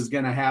Edmonds is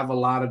going to have a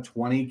lot of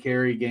 20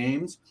 carry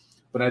games,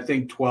 but I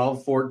think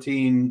 12,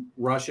 14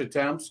 rush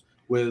attempts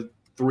with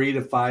 3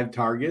 to 5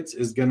 targets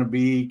is going to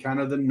be kind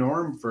of the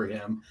norm for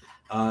him.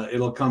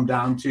 It'll come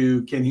down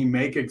to, can he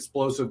make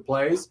explosive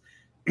plays?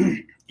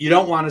 You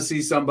don't want to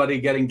see somebody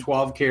getting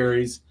 12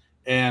 carries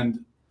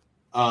and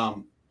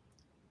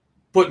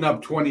putting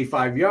up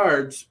 25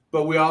 yards,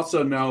 but we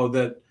also know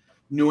that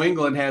New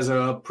England has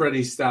a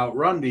pretty stout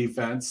run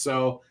defense,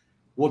 so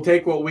we'll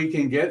take what we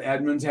can get.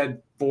 Edmonds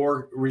had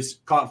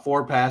caught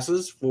 4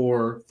 passes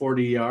for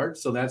 40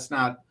 yards, so that's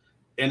not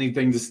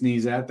anything to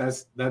sneeze at.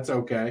 That's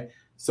okay.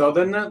 So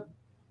then,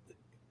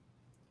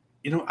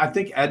 I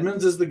think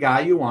Edmonds is the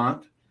guy you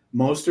want.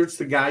 Mostert's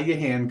the guy you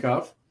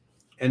handcuff,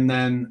 and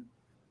then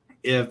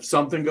if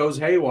something goes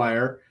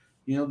haywire,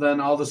 then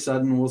all of a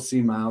sudden we'll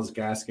see Myles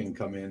Gaskin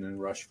come in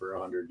and rush for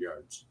 100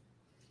 yards.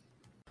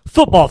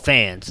 Football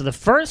fans, the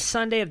first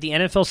Sunday of the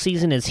NFL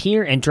season is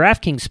here, and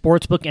DraftKings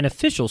Sportsbook, an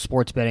official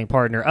sports betting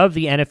partner of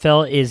the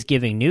NFL, is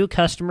giving new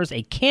customers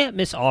a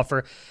can't-miss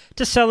offer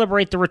to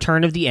celebrate the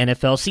return of the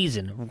NFL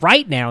season.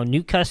 Right now,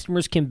 new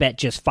customers can bet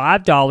just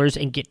 $5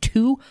 and get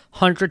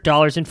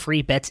 $200 in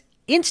free bets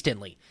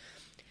instantly.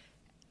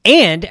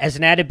 And as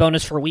an added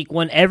bonus for Week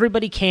 1,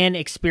 everybody can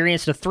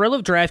experience the thrill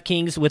of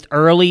DraftKings with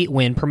early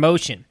win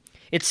promotion.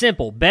 It's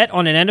simple. Bet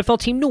on an NFL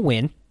team to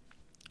win.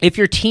 If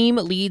your team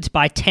leads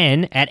by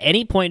 10 at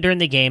any point during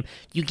the game,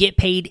 you get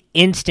paid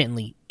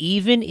instantly,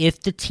 even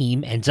if the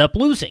team ends up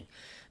losing.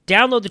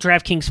 Download the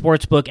DraftKings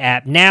Sportsbook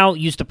app now.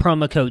 Use the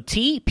promo code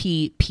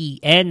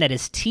TPPN, that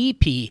is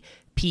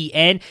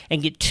TPPN,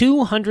 and get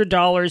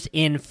 $200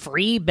 in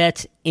free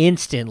bets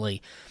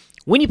instantly.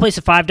 When you place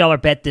a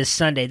 $5 bet this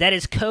Sunday, that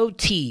is code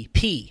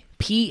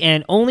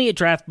TPPN only at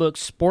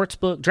DraftKings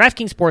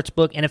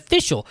Sportsbook, an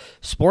official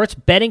sports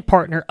betting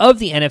partner of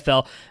the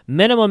NFL.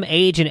 Minimum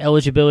age and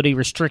eligibility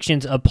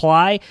restrictions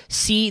apply.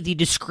 See the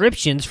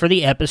descriptions for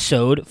the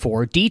episode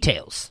for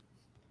details.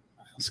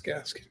 Myles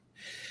Gaskin.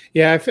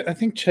 Yeah, I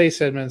think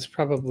Chase Edmonds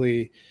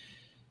probably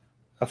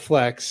a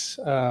flex.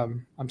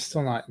 I'm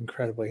still not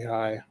incredibly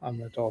high on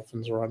the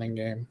Dolphins running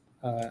game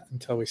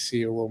until we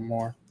see a little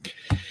more.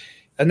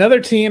 Another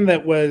game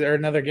that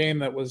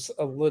was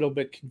a little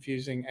bit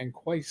confusing and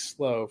quite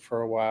slow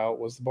for a while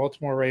was the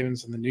Baltimore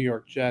Ravens and the New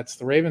York Jets.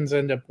 The Ravens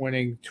end up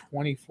winning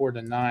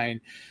 24-9.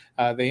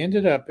 They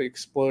ended up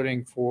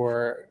exploding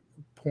for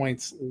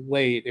points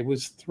late. It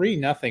was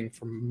 3-0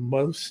 for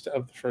most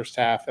of the first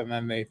half, and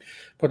then they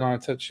put on a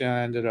touchdown.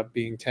 Ended up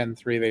being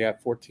 10-3. They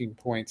got 14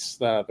 points,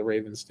 the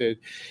Ravens did,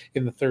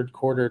 in the third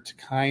quarter to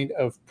kind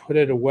of put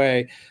it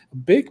away. A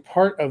big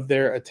part of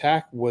their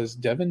attack was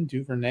Devin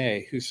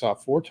Duvernay, who saw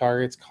 4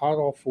 targets, caught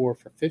all 4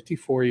 for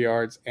 54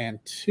 yards and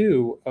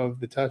 2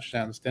 of the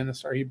touchdowns.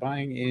 Dennis, are you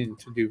buying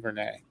into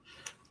Duvernay?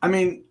 I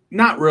mean,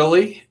 not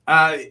really.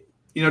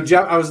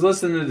 Jeff, I was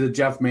listening to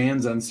Jeff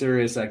Manns on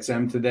Sirius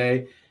XM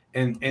today,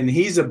 and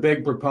he's a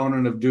big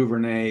proponent of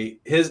Duvernay.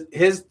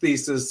 His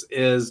thesis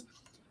is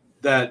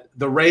that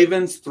the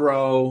Ravens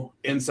throw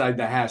inside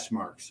the hash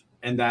marks,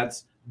 and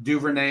that's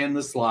Duvernay in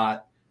the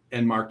slot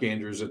and Mark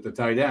Andrews at the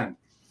tight end.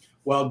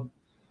 Well,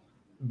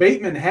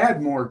 Bateman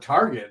had more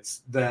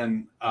targets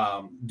than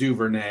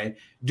Duvernay.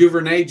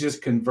 Duvernay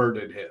just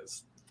converted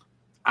his.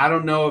 I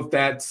don't know if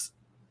that's,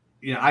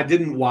 I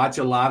didn't watch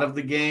a lot of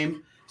the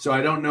game, so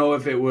I don't know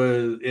if it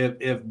was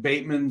if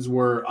Bateman's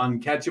were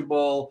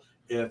uncatchable,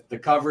 if the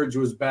coverage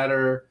was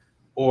better,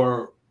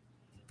 or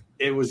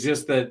it was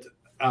just that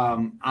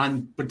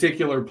on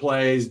particular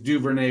plays,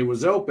 Duvernay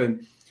was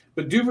open.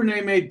 But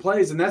Duvernay made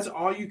plays, and that's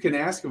all you can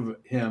ask of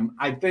him.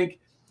 I think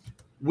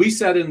we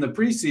said in the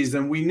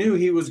preseason, we knew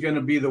he was going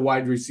to be the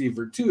wide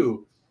receiver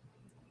 2.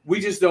 We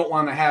just don't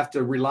want to have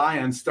to rely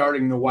on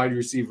starting the wide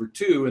receiver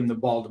 2 in the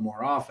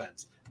Baltimore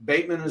offense.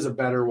 Bateman is a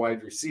better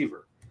wide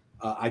receiver.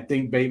 I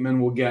think Bateman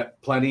will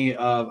get plenty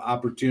of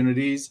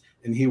opportunities,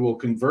 and he will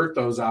convert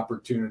those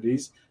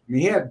opportunities. I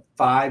mean, he had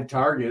 5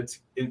 targets,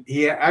 and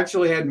he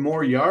actually had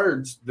more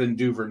yards than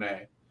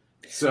Duvernay.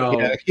 So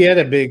yeah, he had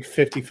a big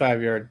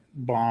 55-yard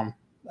bomb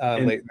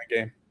late in the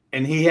game.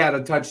 And he had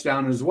a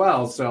touchdown as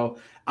well. So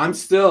I'm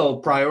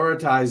still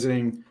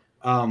prioritizing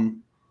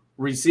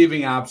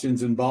receiving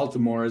options in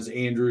Baltimore as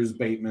Andrews,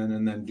 Bateman,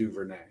 and then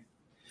Duvernay.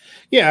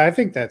 Yeah, I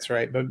think that's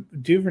right.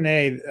 But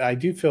Duvernay, I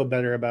do feel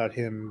better about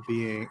him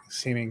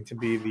seeming to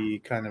be the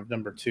kind of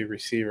number 2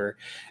 receiver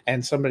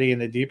and somebody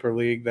in a deeper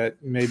league that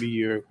maybe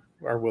you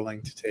are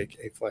willing to take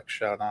a flex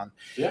shot on.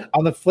 Yeah.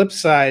 On the flip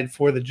side,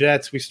 for the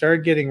Jets, we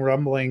started getting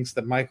rumblings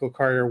that Michael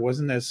Carter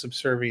wasn't as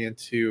subservient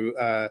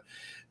to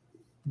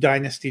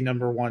dynasty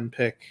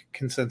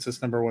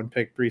consensus number 1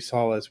 pick, Breece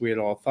Hall, as we had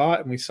all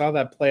thought. And we saw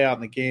that play out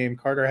in the game.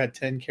 Carter had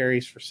 10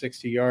 carries for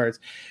 60 yards,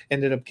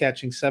 ended up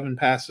catching 7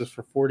 passes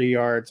for 40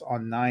 yards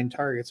on 9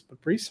 targets. But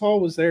Breece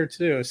Hall was there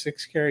too.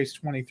 6 carries,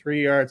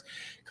 23 yards,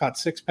 caught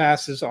 6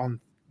 passes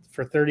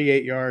for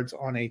 38 yards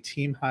on a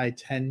team high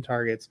 10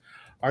 targets.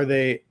 Are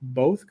they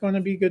both going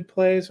to be good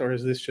plays, or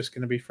is this just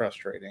going to be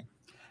frustrating?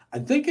 I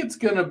think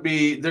they're going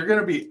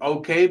to be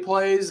okay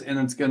plays, and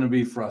it's going to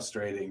be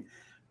frustrating.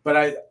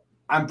 But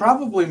I'm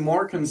probably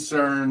more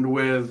concerned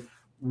with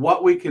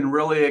what we can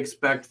really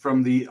expect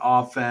from the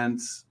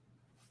offense,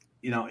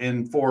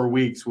 in 4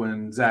 weeks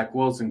when Zach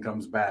Wilson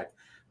comes back,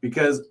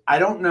 because I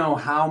don't know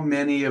how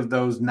many of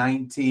those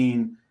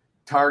 19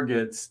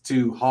 targets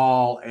to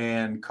Hall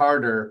and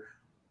Carter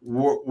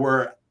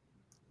were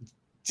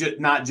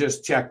not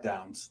just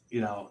checkdowns.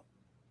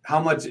 How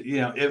much,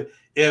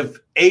 if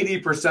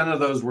 80% of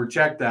those were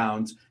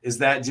checkdowns, is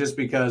that just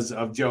because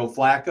of Joe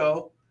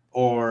Flacco?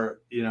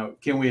 Or,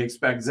 can we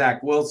expect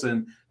Zach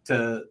Wilson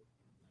to,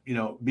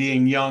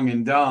 being young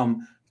and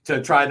dumb,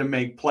 to try to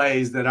make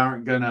plays that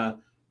aren't going to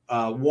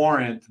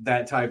warrant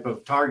that type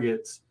of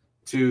targets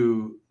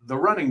to the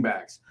running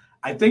backs?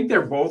 I think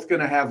they're both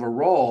going to have a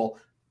role,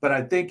 but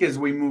I think as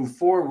we move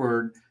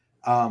forward,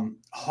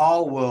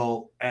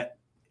 Hall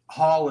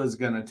is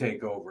going to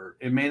take over.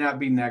 It may not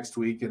be next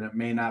week, and it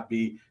may not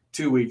be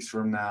 2 weeks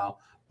from now,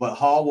 but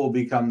Hall will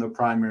become the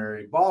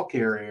primary ball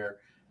carrier.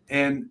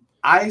 And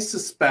I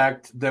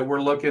suspect that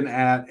we're looking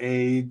at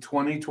a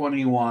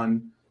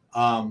 2021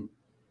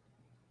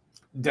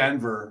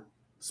 Denver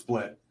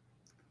split.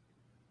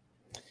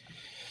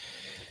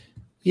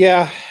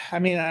 Yeah, I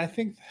mean, I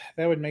think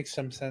that would make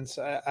some sense.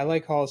 I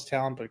like Hall's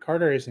talent, but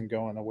Carter isn't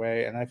going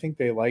away, and I think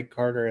they like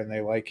Carter and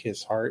they like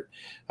his heart.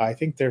 I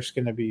think there's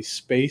going to be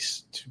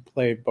space to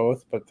play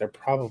both, but they're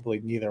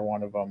probably neither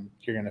one of them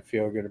you're going to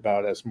feel good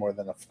about as more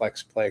than a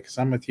flex play. Because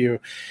I'm with you,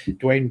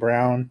 Dwayne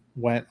Brown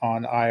went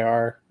on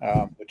IR,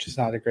 which is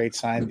not a great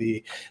sign.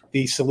 The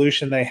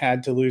solution they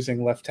had to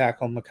losing left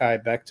tackle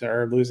Mekhi Becton,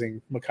 or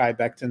losing Mekhi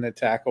Becton at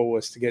tackle,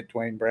 was to get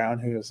Dwayne Brown,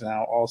 who is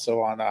now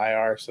also on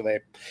IR. So they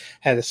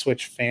had to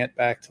switch Fant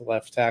back to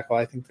left tackle.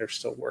 I think they're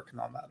still working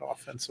on that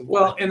offensive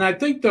line. Well, and I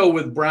think though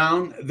with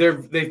Brown,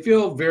 they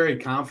feel very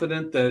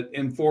confident that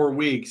in 4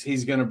 weeks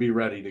he's going to be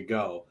ready to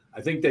go.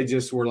 I think they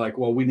just were like,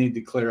 well, we need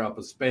to clear up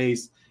a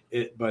space,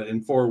 but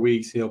in 4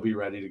 weeks he'll be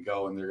ready to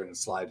go, and they're going to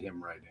slide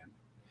him right in.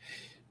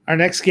 Our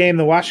next game,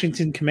 the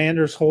Washington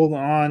Commanders hold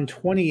on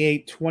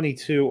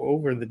 28-22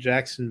 over the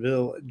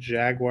Jacksonville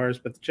Jaguars,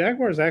 but the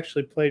Jaguars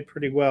actually played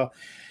pretty well.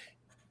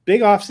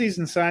 Big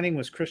offseason signing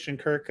was Christian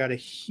Kirk. Got a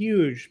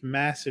huge,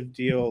 massive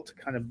deal to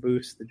kind of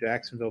boost the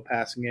Jacksonville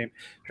passing game.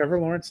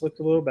 Trevor Lawrence looked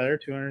a little better,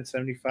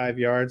 275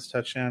 yards,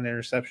 touchdown,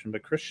 interception.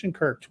 But Christian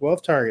Kirk,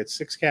 12 targets,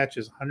 6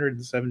 catches,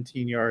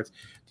 117 yards. Do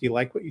you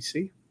like what you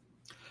see?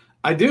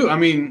 I do. I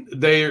mean,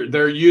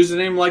 they're using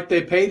him like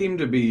they paid him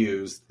to be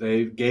used.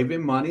 They gave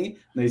him money.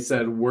 They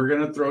said, we're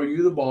going to throw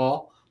you the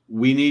ball.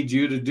 We need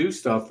you to do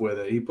stuff with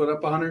it. He put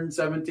up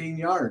 117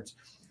 yards.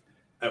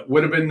 It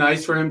would have been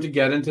nice for him to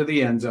get into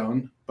the end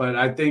zone. But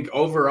I think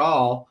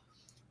overall,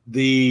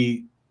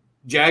 the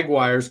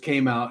Jaguars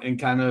came out and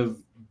kind of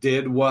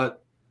did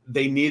what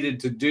they needed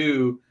to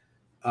do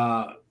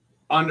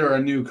under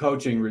a new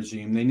coaching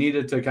regime. They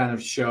needed to kind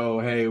of show,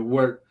 hey,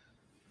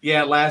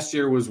 last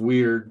year was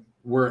weird.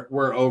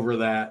 We're over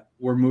that.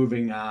 We're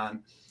moving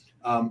on.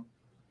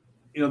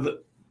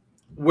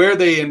 Where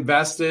they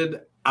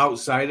invested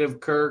outside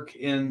of Kirk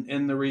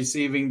in the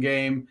receiving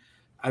game,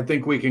 I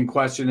think we can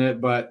question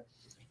it. But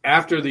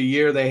after the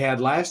year they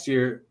had last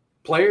year,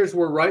 players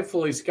were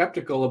rightfully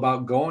skeptical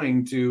about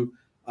going to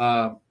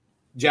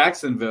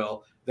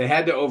Jacksonville. They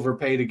had to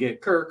overpay to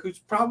get Kirk, who's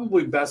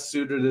probably best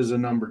suited as a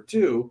number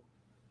 2.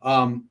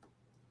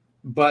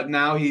 But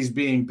now he's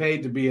being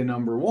paid to be a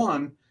number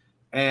 1.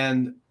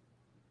 And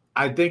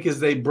I think as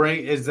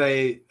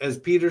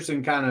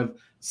Peterson kind of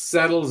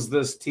settles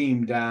this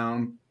team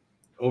down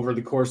over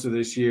the course of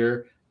this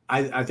year,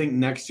 I think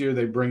next year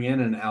they bring in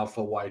an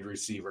alpha wide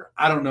receiver.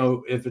 I don't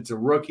know if it's a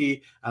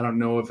rookie. I don't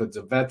know if it's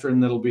a veteran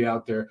that'll be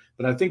out there,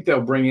 but I think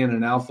they'll bring in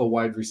an alpha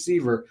wide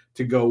receiver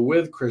to go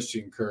with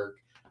Christian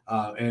Kirk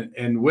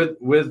and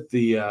with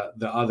the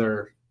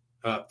other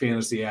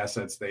fantasy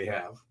assets they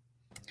have.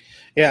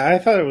 Yeah, I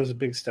thought it was a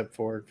big step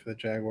forward for the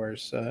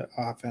Jaguars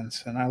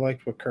offense, and I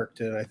liked what Kirk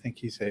did. I think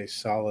he's a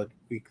solid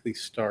weekly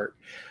start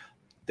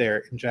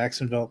there in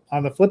Jacksonville.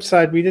 On the flip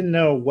side, we didn't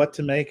know what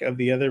to make of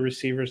the other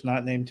receivers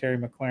not named Terry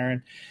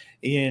McLaurin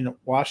in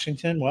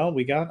Washington. Well,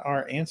 we got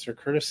our answer.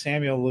 Curtis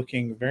Samuel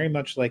looking very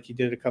much like he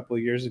did a couple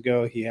of years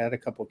ago. He had a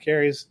couple of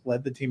carries,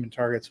 led the team in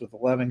targets with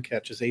 11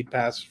 catches, 8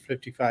 passes,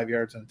 55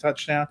 yards, and a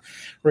touchdown.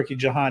 Rookie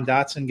Jahan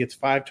Dotson gets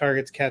 5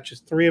 targets, catches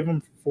 3 of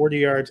them for 40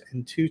 yards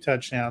and 2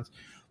 touchdowns.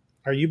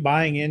 Are you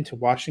buying into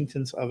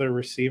Washington's other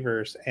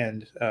receivers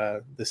and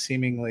the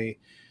seemingly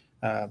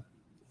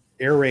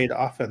air raid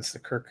offense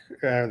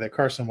that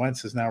Carson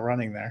Wentz is now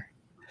running there?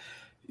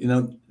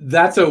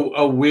 That's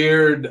a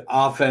weird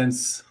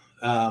offense.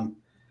 I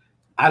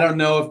don't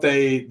know if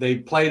they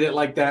played it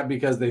like that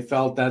because they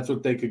felt that's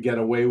what they could get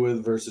away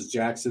with versus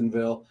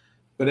Jacksonville.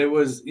 But it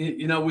was,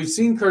 we've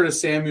seen Curtis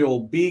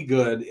Samuel be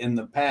good in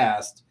the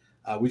past.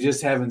 We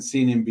just haven't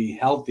seen him be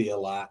healthy a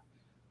lot.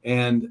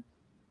 And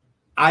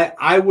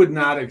I would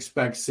not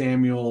expect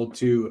Samuel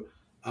to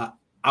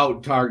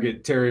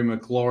out-target Terry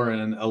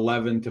McLaurin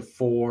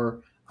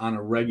 11-4. on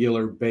a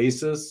regular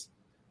basis.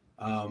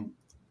 And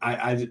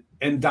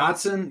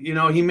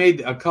Dotson, he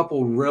made a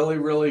couple really,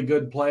 really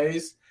good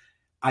plays.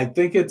 I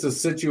think it's a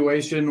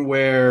situation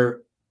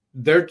where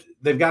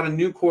they've got a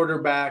new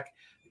quarterback,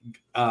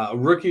 a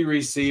rookie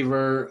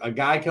receiver, a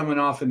guy coming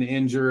off an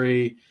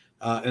injury,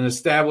 an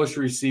established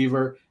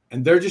receiver,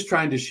 and they're just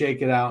trying to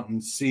shake it out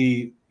and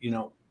see,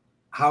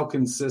 how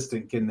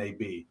consistent can they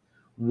be?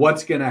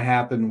 What's going to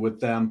happen with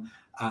them?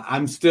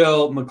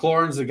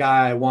 McLaurin's the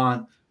guy I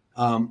want,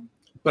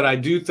 but I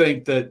do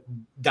think that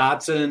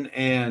Dotson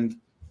and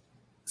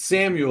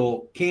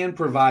Samuel can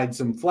provide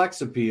some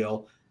flex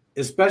appeal,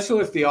 especially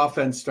if the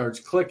offense starts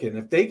clicking.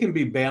 If they can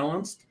be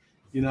balanced,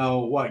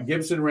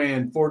 Gibson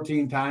ran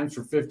 14 times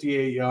for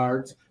 58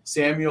 yards.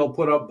 Samuel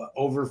put up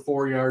over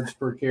 4 yards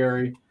per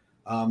carry.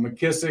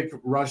 McKissick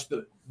rushed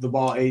the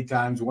ball 8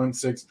 times, went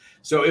 6.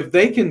 So if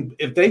they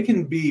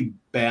can be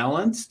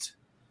balanced,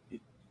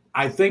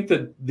 I think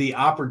that the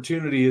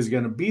opportunity is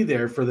going to be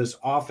there for this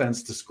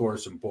offense to score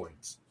some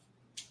points.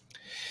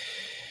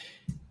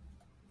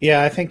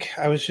 Yeah, I think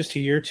I was just a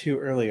year too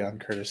early on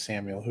Curtis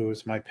Samuel, who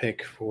was my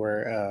pick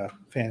for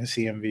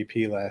fantasy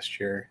MVP last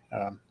year.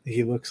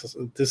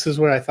 This is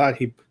what I thought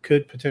he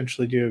could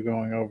potentially do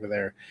going over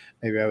there.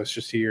 Maybe I was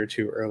just a year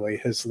too early.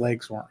 His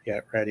legs weren't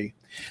yet ready.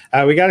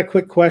 We got a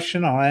quick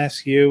question I'll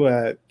ask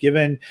you.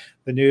 Given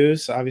the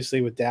news,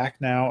 obviously with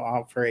Dak now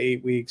out for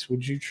 8 weeks,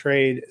 would you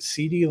trade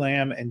CeeDee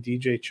Lamb and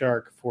DJ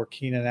Chark for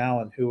Keenan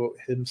Allen, who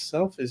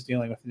himself is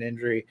dealing with an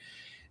injury?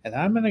 And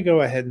I'm going to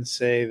go ahead and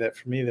say that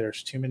for me,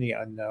 there's too many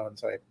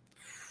unknowns. I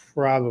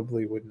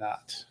probably would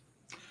not.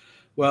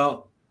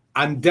 Well,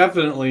 I'm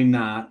definitely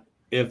not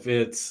if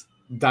it's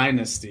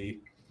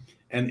dynasty.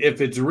 And if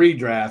it's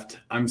redraft,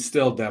 I'm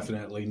still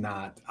definitely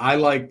not. I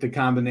like the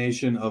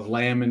combination of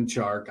Lamb and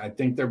Chark. I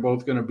think they're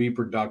both going to be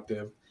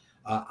productive.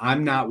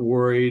 I'm not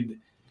worried.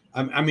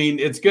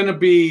 It's going to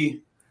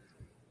be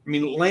 –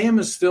 Lamb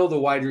is still the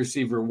wide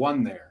receiver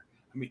 1 there.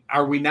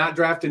 Are we not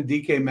drafting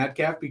DK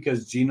Metcalf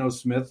because Geno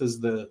Smith is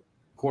the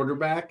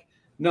quarterback?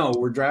 No,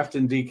 we're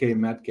drafting DK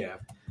Metcalf.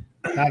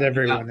 Not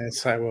everyone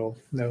is, I will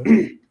note.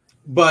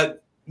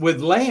 But with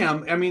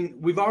Lamb,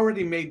 we've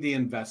already made the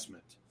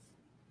investment.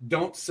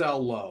 Don't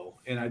sell low.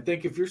 And I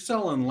think if you're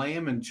selling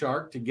Lamb and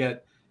Chark to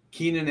get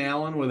Keenan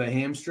Allen with a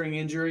hamstring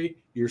injury,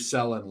 you're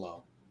selling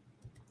low.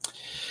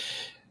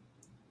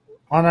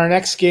 On our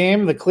next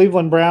game, the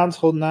Cleveland Browns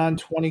holding on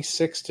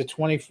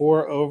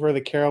 26-24 over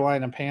the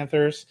Carolina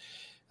Panthers.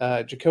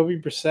 Jacoby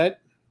Brissett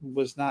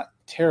was not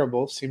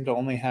terrible, seemed to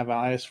only have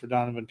eyes for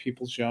Donovan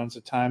Peoples-Jones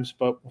at times,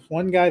 but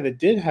one guy that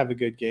did have a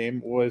good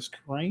game was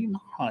Kareem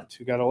Hunt,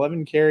 who got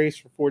 11 carries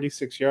for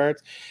 46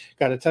 yards,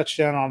 got a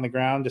touchdown on the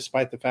ground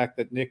despite the fact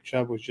that Nick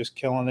Chubb was just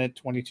killing it,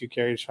 22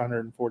 carries,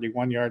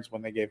 141 yards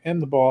when they gave him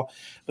the ball.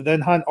 But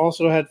then Hunt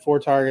also had 4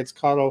 targets,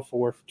 caught all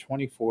 4 for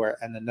 24,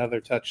 and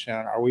another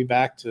touchdown. Are we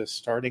back to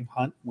starting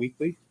Hunt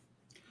weekly?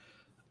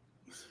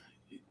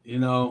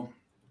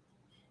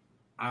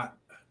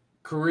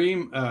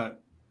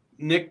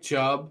 Nick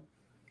Chubb,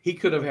 he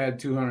could have had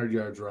 200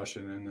 yards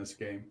rushing in this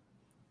game.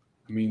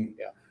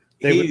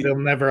 They'll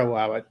never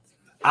allow it.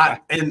 I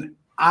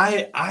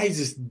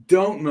just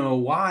don't know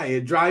why.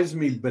 It drives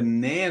me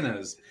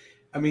bananas.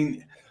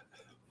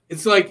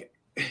 It's like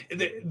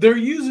they're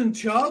using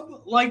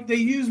Chubb like they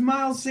used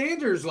Miles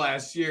Sanders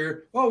last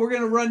year. Oh, we're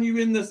going to run you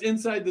in this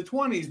inside the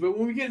 20s, but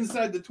when we get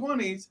inside the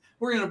 20s,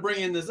 we're going to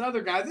bring in this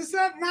other guy. This is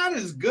not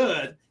as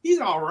good. He's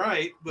all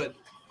right, but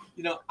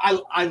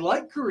I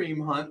like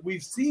Kareem Hunt.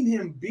 We've seen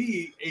him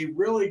be a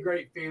really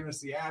great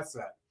fantasy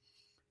asset.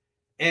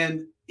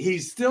 And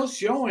he's still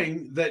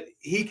showing that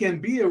he can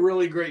be a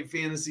really great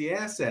fantasy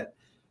asset.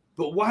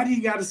 But why do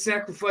you got to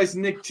sacrifice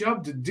Nick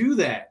Chubb to do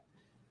that?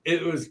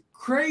 It was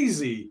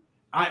crazy.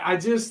 I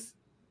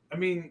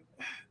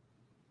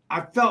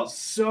felt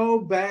so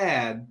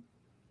bad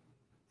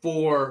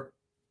for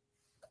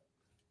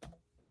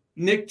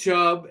Nick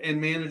Chubb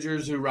and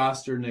managers who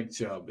roster Nick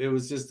Chubb. It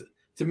was just –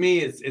 to me,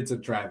 it's a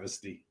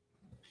travesty.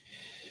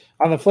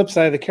 On the flip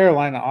side, the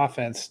Carolina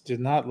offense did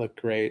not look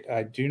great.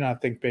 I do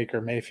not think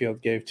Baker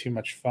Mayfield gave too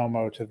much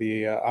FOMO to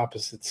the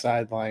opposite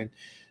sideline.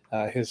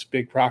 His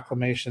big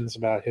proclamations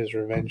about his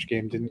revenge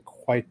game didn't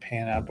quite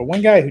pan out. But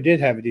one guy who did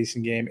have a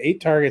decent game,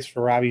 8 targets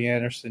for Robbie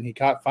Anderson. He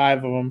caught 5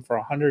 of them for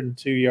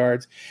 102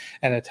 yards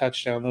and a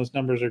touchdown. Those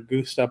numbers are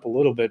goosed up a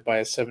little bit by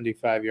a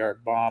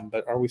 75-yard bomb.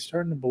 But are we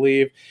starting to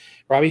believe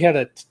Robbie had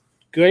a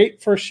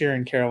great first year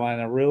in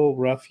Carolina, a real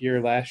rough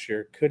year last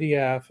year. Could he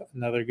have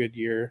another good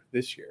year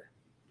this year?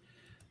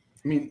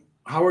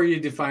 How are you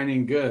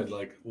defining good?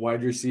 Like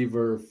wide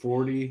receiver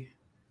 40?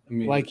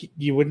 Like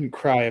you wouldn't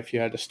cry if you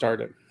had to start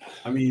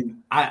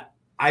him.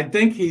 I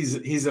think he's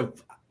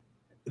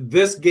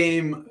this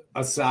game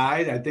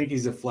aside, I think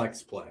he's a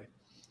flex play.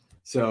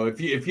 So if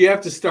you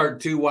have to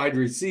start 2 wide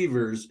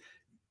receivers,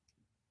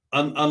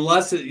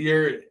 unless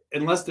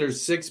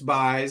there's 6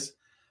 buys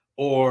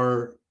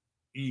or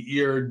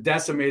you're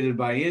decimated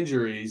by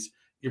injuries,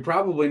 you're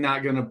probably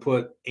not going to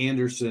put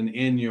Anderson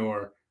in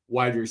your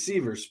wide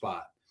receiver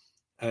spot.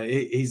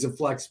 He's a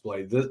flex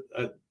play.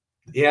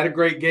 He had a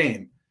great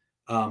game.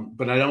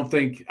 But I don't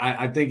think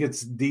I think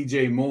it's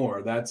DJ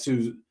Moore. That's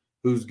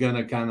who's going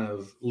to kind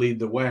of lead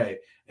the way.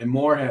 And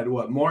Moore had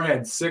what? Moore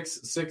had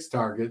six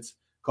targets,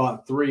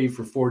 caught 3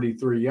 for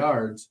 43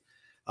 yards.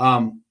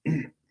 I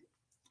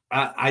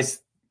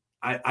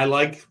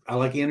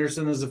like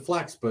Anderson as a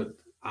flex, but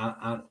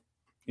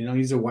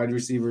he's a wide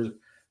receiver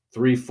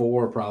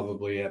 3-4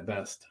 probably at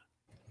best.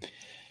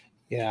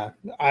 Yeah,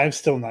 I'm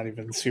still not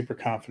even super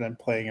confident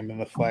playing him in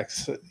the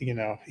flex.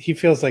 He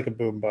feels like a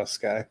boom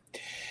bust guy.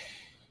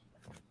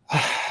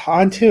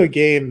 On to a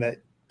game that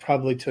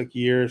probably took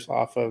years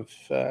off of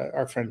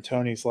our friend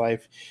Tony's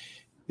life.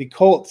 The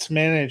Colts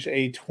managed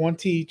a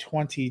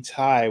 20-20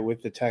 tie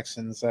with the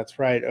Texans. That's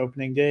right.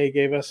 Opening day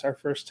gave us our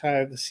first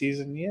tie of the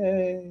season.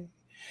 Yay.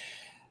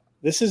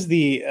 This is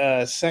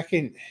the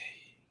second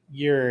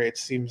year, it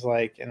seems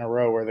like, in a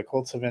row where the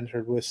Colts have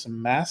entered with some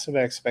massive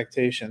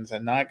expectations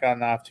and not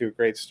gotten off to a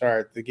great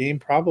start. The game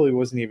probably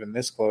wasn't even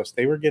this close.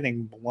 They were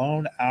getting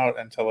blown out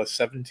until a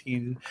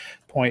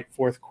 17-point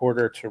fourth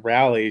quarter to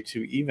rally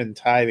to even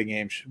tie the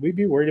game. Should we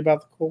be worried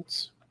about the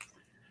Colts?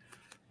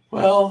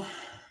 Well,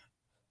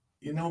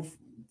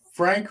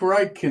 Frank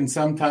Reich can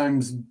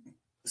sometimes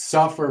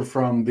suffer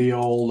from the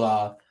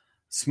old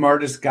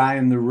smartest guy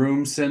in the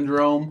room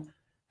syndrome,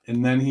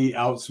 and then he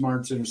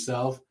outsmarts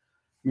himself.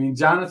 I mean,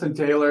 Jonathan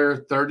Taylor,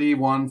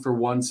 31 for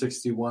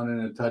 161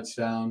 and a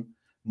touchdown.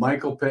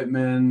 Michael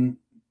Pittman,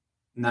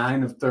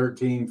 9 of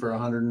 13 for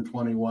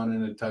 121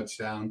 and a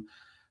touchdown.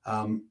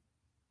 I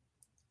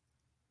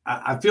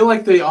feel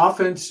like the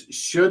offense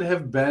should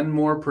have been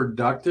more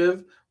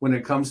productive when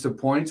it comes to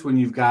points when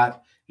you've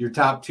got your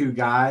top 2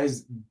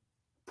 guys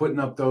putting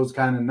up those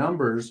kind of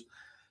numbers.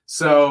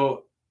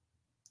 So,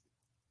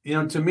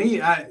 to me,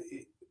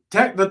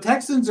 the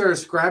Texans are a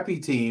scrappy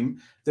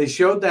team. They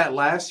showed that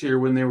last year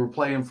when they were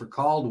playing for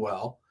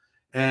Caldwell,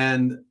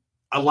 and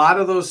a lot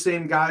of those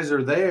same guys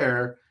are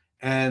there,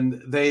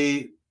 and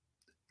they're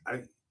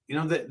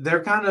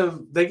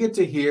they get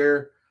to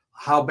hear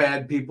how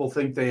bad people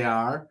think they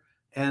are.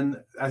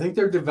 And I think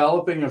they're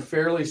developing a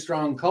fairly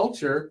strong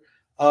culture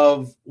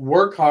of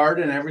work hard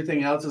and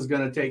everything else is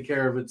going to take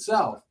care of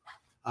itself.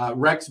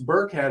 Rex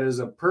Burkhead is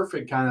a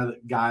perfect kind of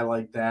guy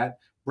like that.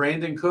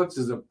 Brandon Cooks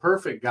is a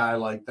perfect guy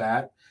like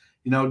that.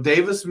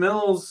 Davis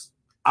Mills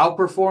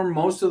outperformed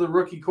most of the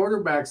rookie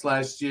quarterbacks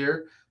last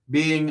year,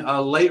 being a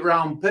late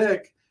round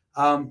pick.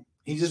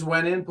 He just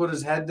went in, put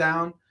his head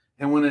down,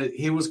 and when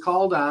he was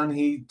called on,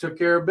 he took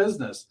care of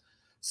business.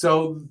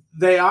 So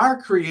they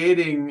are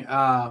creating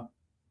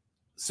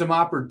some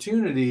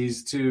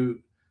opportunities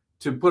to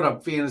put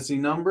up fantasy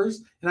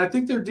numbers, and I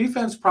think their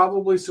defense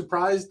probably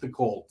surprised the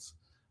Colts.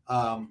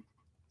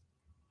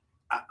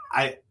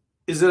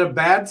 Is it a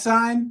bad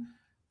sign?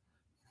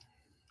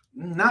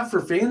 Not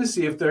for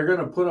fantasy if they're going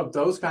to put up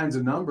those kinds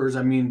of numbers.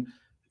 I mean,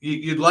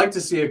 you'd like to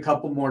see a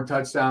couple more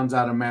touchdowns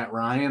out of Matt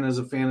Ryan as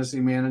a fantasy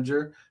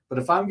manager. But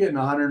if I'm getting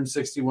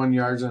 161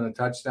 yards and a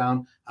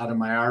touchdown out of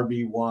my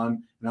RB1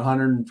 and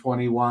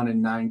 121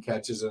 and 9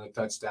 catches and a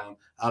touchdown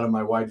out of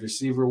my wide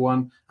receiver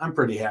one, I'm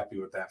pretty happy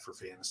with that for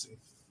fantasy.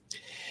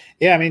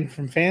 Yeah, I mean,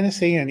 from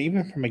fantasy and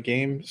even from a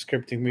game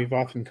scripting, we've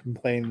often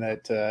complained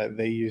that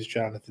they use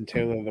Jonathan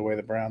Taylor the way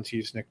the Browns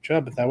use Nick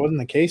Chubb, but that wasn't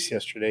the case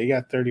yesterday. He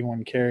got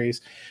 31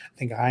 carries. I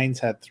think Hines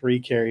had 3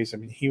 carries. I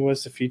mean, he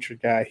was the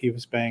featured guy. He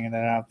was banging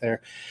it out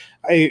there.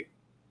 I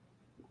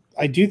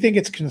do think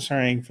it's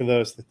concerning for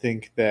those that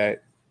think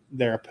that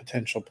they're a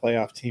potential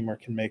playoff team or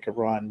can make a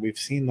run. We've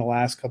seen the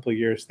last couple of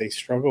years they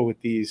struggle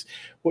with these,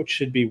 what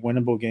should be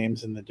winnable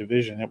games in the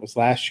division. It was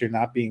last year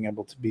not being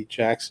able to beat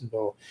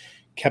Jacksonville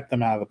kept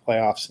them out of the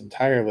playoffs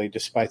entirely,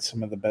 despite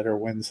some of the better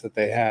wins that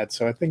they had.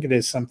 So I think it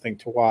is something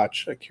to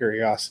watch, a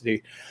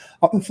curiosity.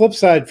 On the flip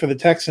side, for the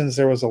Texans,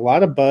 there was a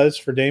lot of buzz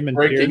for Damon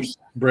Pierce.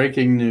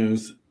 Breaking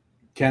news,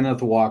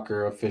 Kenneth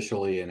Walker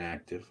officially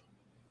inactive.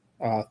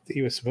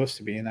 He was supposed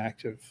to be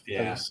inactive.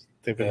 Yeah.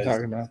 They've been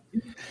talking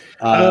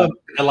about.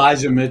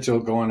 Elijah Mitchell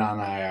going on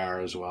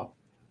IR as well.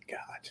 God.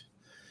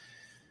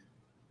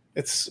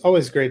 It's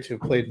always great to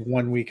have played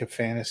 1 week of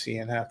fantasy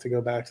and have to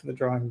go back to the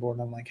drawing board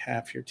on like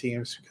half your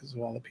teams because of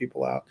all the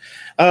people out.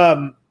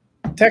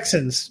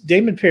 Texans,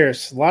 Damon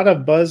Pierce, a lot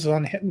of buzz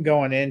on him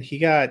going in. He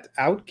got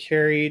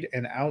out-carried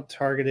and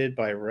out-targeted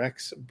by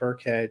Rex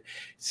Burkhead. It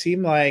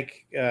seemed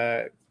like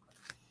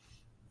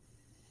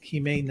he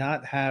may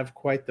not have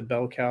quite the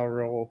bell cow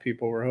role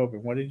people were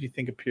hoping. What did you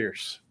think of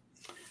Pierce?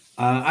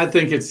 I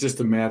think it's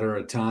just a matter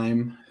of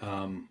time.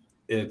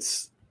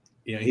 He's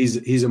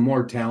a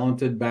more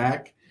talented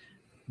back.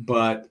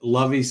 But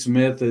Lovie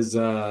Smith is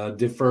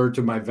defer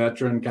to my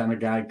veteran kind of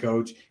guy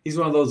coach. He's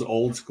one of those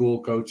old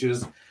school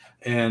coaches.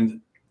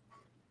 And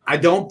I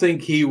don't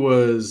think he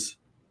was,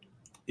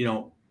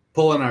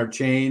 pulling our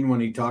chain when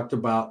he talked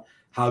about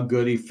how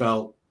good he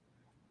felt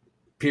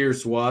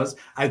Pierce was.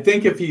 I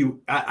think if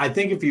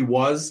he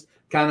was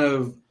kind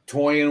of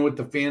toying with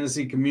the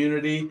fantasy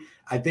community,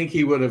 I think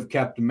he would have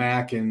kept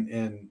Mack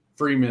and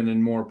Freeman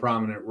in more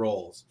prominent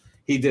roles.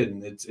 He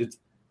didn't. It's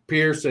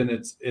Pierce and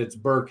it's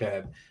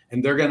Burkhead,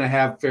 and they're going to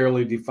have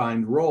fairly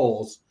defined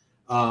roles.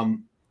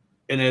 And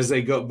as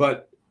they go,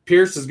 but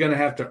Pierce is going to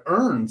have to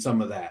earn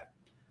some of that.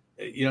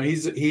 You know,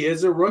 he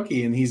is a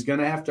rookie, and he's going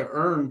to have to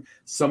earn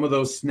some of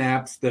those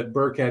snaps that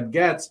Burkhead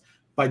gets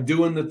by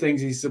doing the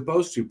things he's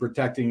supposed to,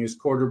 protecting his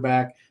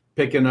quarterback,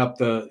 picking up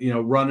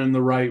running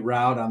the right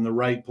route on the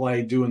right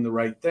play, doing the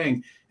right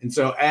thing. And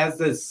so as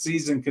this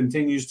season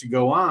continues to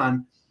go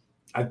on,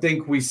 I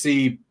think we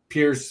see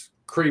Pierce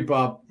creep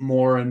up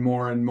more and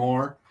more and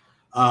more.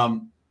 I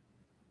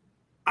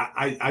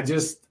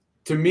just,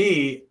 to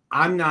me,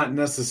 I'm not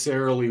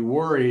necessarily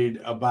worried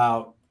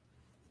about,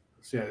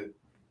 a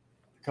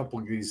couple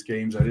of these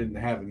games I didn't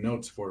have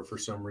notes for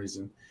some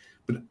reason,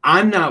 but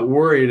I'm not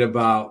worried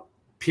about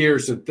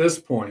Pierce at this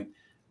point.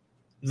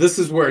 This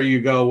is where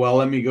you go, well,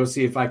 let me go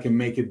see if I can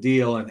make a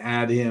deal and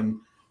add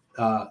him,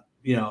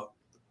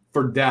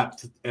 for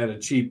depth at a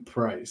cheap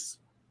price.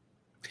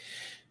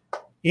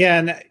 Yeah,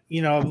 and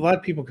a lot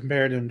of people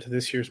compared him to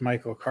this year's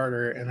Michael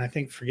Carter, and I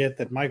think forget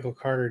that Michael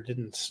Carter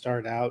didn't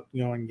start out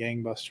going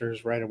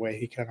gangbusters right away.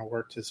 He kind of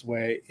worked his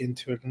way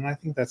into it, and I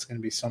think that's going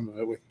to be some of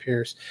it with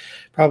Pierce.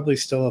 Probably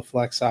still a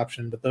flex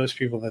option, but those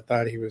people that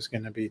thought he was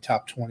going to be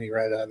top 20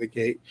 right out of the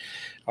gate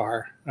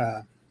are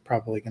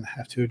probably going to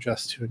have to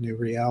adjust to a new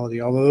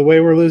reality. Although the way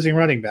we're losing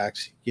running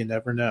backs, you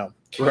never know.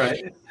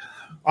 Right.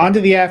 On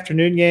to the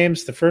afternoon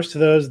games. The first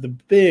of those, the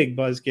big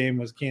buzz game,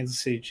 was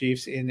Kansas City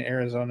Chiefs in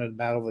Arizona to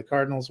battle the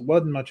Cardinals.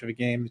 Wasn't much of a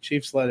game. The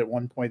Chiefs led at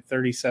 1 point,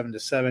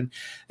 37-7,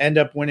 end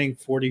up winning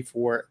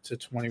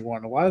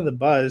 44-21. A lot of the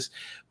buzz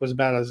was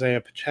about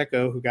Isaiah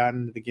Pacheco, who got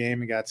into the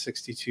game and got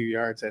 62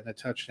 yards and a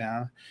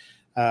touchdown.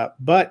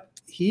 But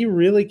he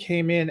really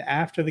came in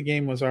after the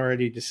game was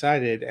already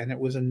decided, and it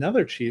was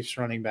another Chiefs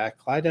running back,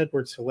 Clyde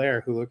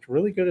Edwards-Helaire, who looked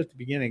really good at the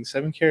beginning.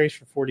 7 carries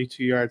for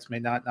 42 yards may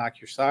not knock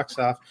your socks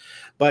off,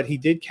 but he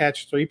did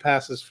catch 3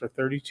 passes for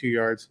 32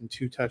 yards and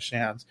 2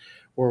 touchdowns.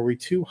 Were we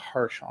too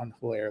harsh on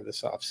Helaire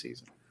this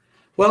offseason?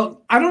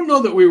 Well, I don't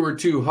know that we were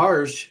too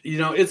harsh.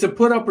 It's a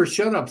put up or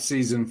shut up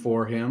season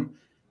for him.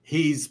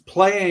 He's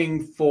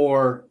playing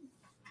for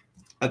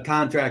a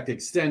contract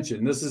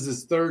extension. This is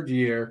his 3rd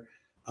year.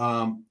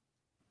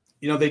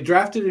 They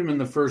drafted him in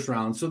the first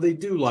round, so they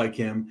do like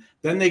him.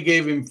 Then they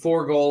gave him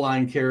 4 goal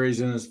line carries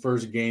in his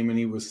first game, and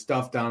he was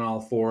stuffed on all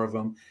 4 of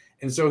them.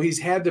 And so he's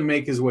had to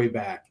make his way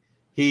back.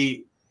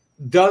 He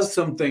does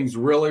some things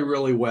really,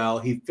 really well.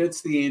 He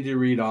fits the Andy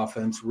Reid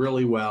offense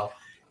really well.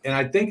 And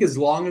I think as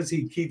long as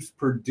he keeps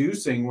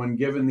producing when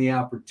given the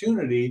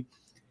opportunity,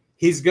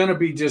 he's going to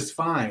be just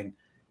fine.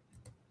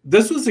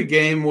 This was a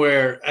game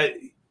where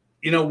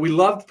we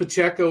loved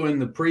Pacheco in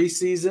the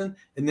preseason,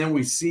 and then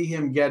we see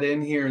him get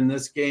in here in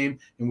this game,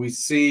 and we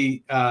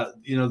see,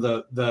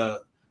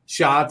 the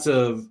shots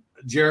of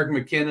Jerick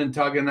McKinnon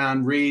tugging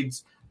on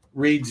Reed's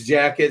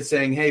jacket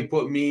saying, hey,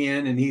 put me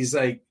in. And he's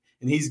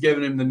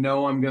giving him the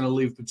no, I'm going to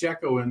leave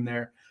Pacheco in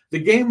there. The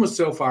game was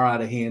so far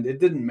out of hand. It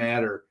didn't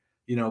matter.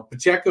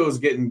 Pacheco's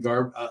getting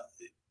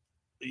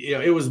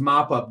it was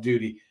mop up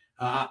duty.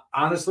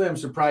 Honestly, I'm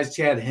surprised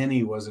Chad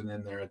Henne wasn't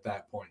in there at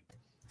that point.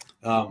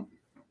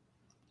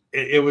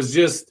 It was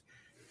just,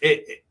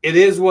 it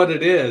is what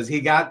it is.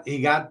 He got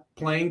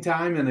playing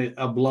time in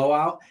a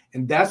blowout,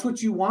 and that's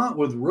what you want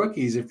with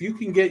rookies. If you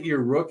can get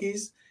your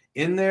rookies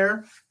in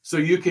there so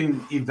you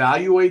can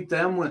evaluate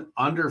them when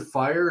under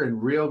fire in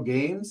real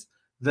games,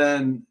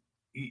 then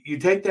you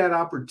take that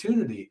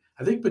opportunity.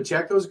 I think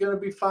Pacheco's going to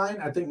be fine.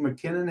 I think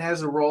McKinnon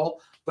has a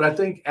role, but I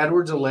think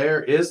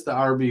Edwards-Helaire is the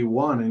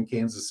RB1 in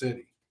Kansas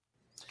City.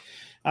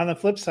 On the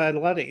flip side, a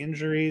lot of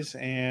injuries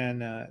and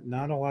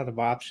not a lot of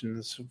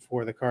options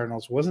for the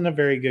Cardinals. Wasn't a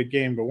very good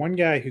game, but one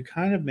guy who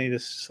kind of made a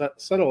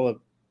subtle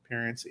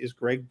appearance is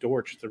Greg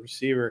Dortch, the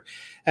receiver.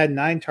 Had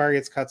 9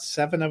 targets, caught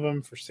 7 of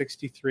them for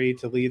 63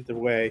 to lead the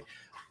way.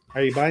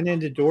 Are you buying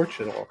into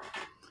Dortch at all?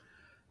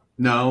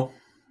 No.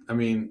 I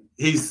mean,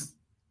 he's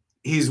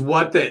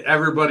what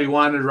everybody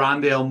wanted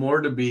Rondale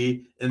Moore to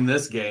be in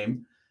this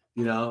game.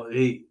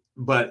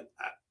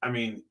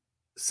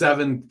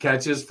 7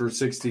 catches for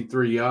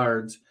 63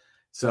 yards.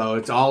 So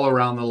it's all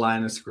around the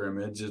line of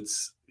scrimmage.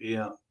 It's,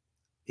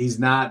 he's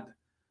not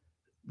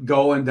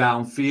going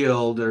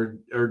downfield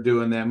or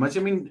doing that much. I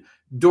mean,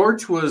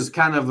 Dortch was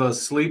kind of a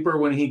sleeper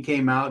when he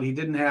came out. He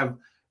didn't have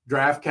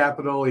draft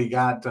capital. He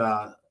got,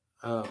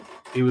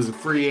 he was a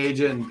free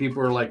agent, and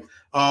people were like,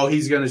 oh,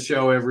 he's going to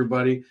show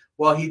everybody.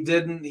 Well, he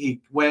didn't.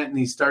 He went and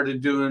he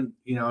started doing,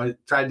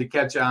 tried to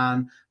catch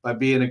on by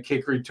being a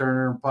kick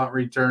returner, punt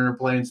returner,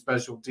 playing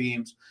special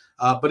teams.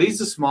 But he's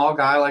a small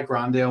guy like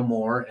Rondale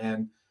Moore,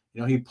 and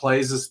he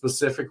plays a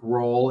specific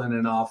role in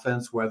an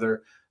offense,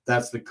 whether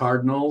that's the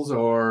Cardinals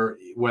or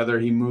whether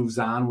he moves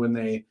on when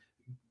they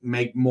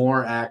make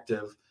Moore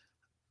active.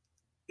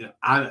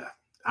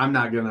 I'm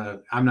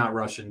not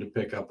rushing to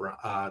pick up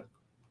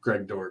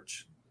Greg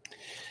Dortch.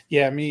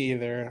 Yeah, me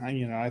either.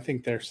 I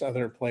think there's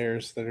other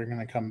players that are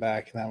going to come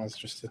back, and that was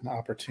just an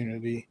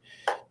opportunity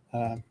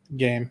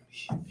game.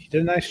 He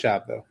did a nice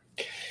job, though.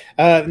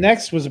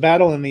 Next was a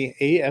battle in the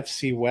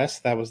AFC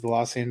West. That was the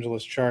Los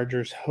Angeles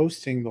Chargers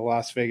hosting the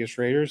Las Vegas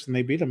Raiders, and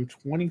they beat them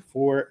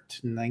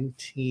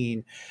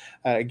 24-19.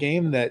 A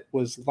game that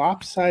was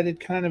lopsided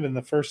kind of in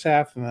the first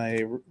half,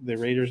 and the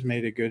Raiders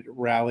made a good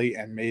rally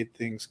and made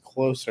things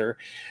closer.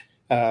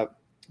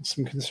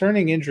 Some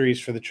concerning injuries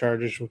for the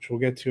Chargers, which we'll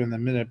get to in a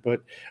minute.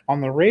 But on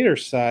the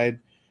Raiders side,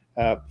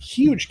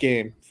 huge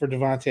game for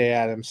Davante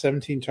Adams.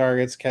 17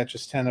 targets,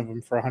 catches 10 of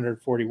them for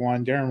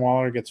 141. Darren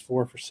Waller gets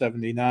 4 for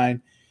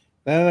 79.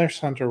 Then there's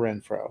Hunter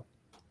Renfrow.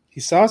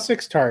 He saw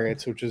 6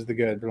 targets, which is the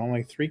good, but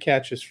only 3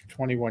 catches for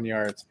 21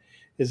 yards.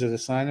 Is it a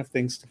sign of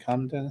things to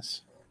come,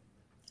 Dennis?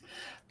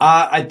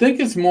 I think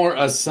it's more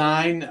a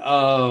sign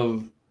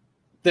of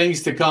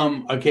things to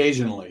come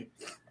occasionally.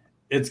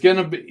 It's going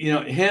to be,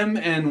 him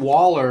and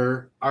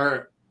Waller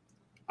are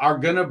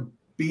going to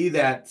be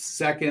that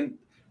second,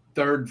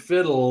 third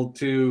fiddle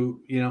to,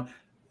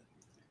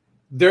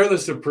 they're the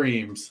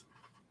Supremes.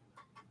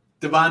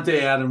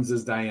 Davante Adams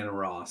is Diana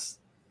Ross.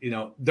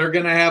 They're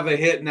going to have a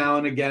hit now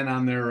and again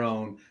on their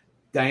own.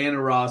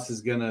 Diana Ross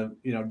is going to,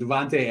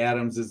 Davante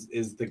Adams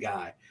is the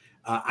guy.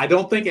 I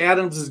don't think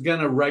Adams is going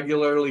to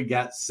regularly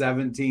get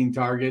 17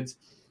 targets.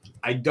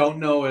 I don't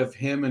know if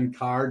him and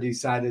Carr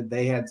decided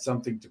they had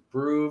something to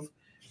prove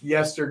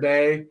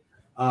yesterday.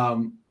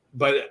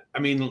 But,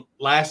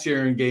 last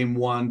year in game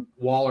 1,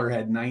 Waller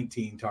had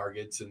 19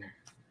 targets and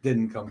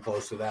didn't come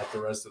close to that the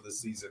rest of the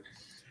season.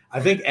 I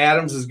think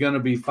Adams is going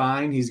to be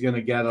fine. He's going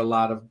to get a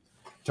lot of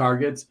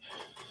targets.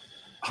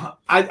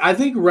 I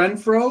think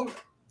Renfrow,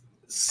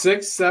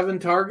 6, 7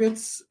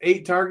 targets,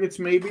 8 targets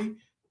maybe.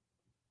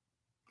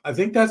 I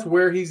think that's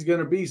where he's going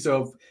to be.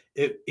 So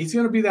if he's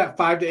going to be that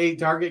 5 to 8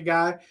 target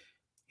guy,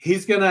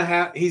 he's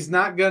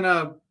not going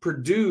to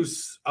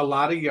produce a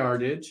lot of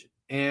yardage.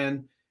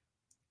 And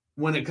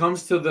when it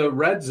comes to the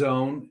red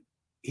zone,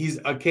 he's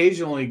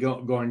occasionally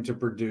going to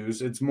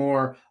produce. It's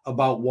more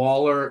about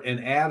Waller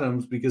and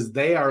Adams because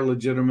they are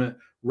legitimate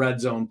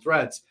red zone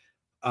threats.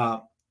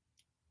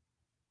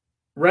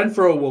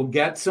 Renfrow will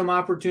get some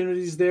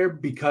opportunities there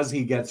because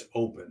he gets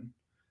open.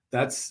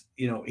 That's,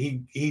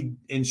 he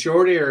in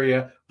short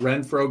area,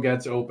 Renfrow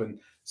gets open.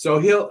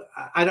 So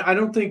I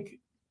don't think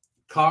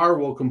Carr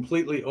will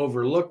completely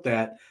overlook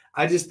that.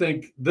 I just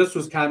think this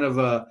was kind of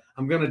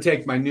I'm going to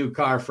take my new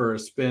car for a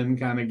spin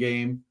kind of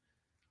game.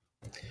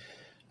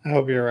 I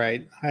hope you're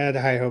right. I had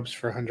high hopes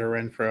for Hunter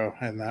Renfrow,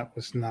 and that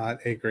was not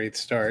a great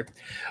start.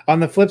 On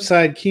the flip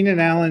side, Keenan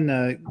Allen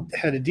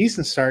had a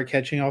decent start,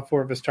 catching all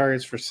 4 of his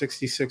targets for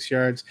 66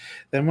 yards,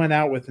 then went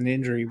out with an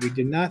injury. We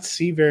did not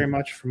see very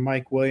much from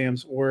Mike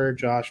Williams or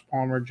Josh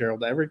Palmer.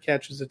 Gerald Everett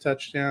catches a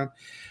touchdown.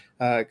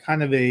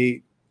 Kind of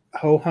a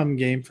ho-hum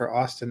game for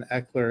Austin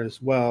Eckler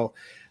as well.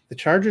 The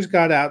Chargers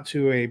got out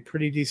to a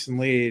pretty decent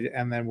lead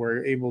and then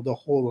were able to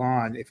hold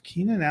on. If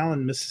Keenan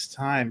Allen misses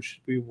time, should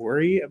we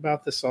worry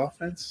about this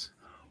offense?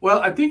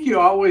 Well, I think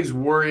you always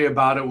worry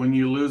about it when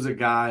you lose a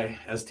guy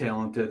as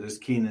talented as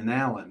Keenan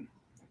Allen.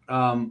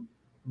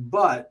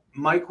 But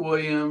Mike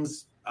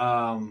Williams,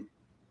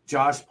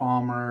 Josh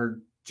Palmer,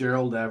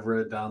 Gerald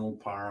Everett, Donald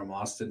Parham,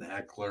 Austin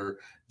Eckler,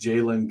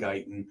 Jalen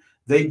Guyton,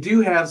 they do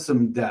have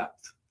some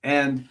depth.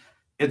 And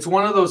it's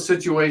one of those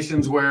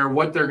situations where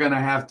what they're going to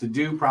have to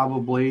do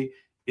probably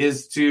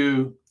is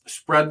to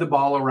spread the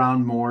ball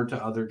around more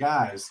to other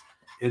guys.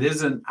 It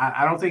isn't –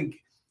 I don't think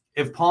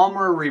if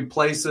Palmer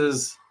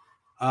replaces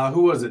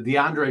who was it?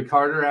 DeAndre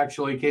Carter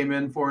actually came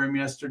in for him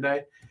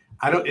yesterday.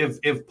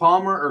 If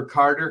Palmer or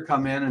Carter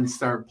come in and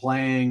start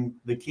playing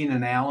the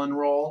Keenan Allen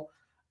role,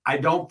 I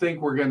don't think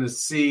we're going to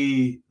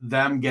see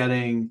them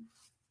getting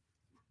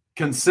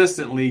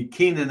consistently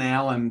Keenan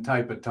Allen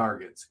type of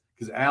targets.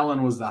 Because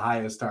Allen was the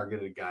highest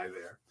targeted guy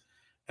there.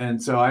 And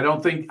so I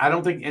don't think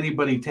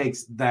anybody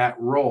takes that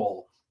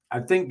role. I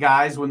think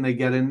guys, when they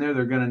get in there,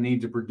 they're going to need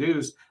to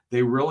produce.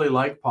 They really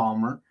like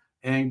Palmer.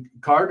 And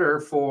Carter,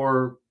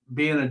 for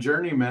being a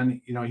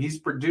journeyman, he's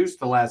produced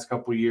the last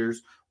couple of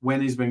years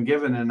when he's been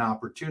given an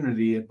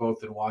opportunity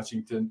both in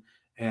Washington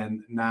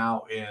and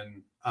now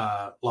in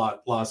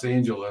Los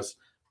Angeles.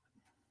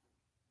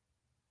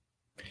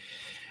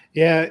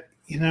 Yeah.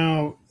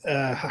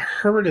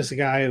 Herbert is a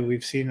guy who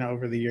we've seen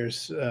over the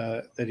years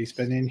that he's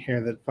been in here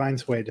that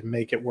finds a way to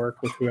make it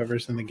work with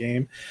whoever's in the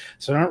game.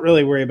 So I don't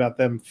really worry about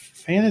them.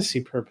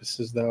 Fantasy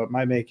purposes, though, it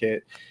might make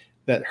it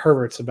that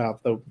Herbert's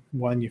about the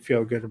one you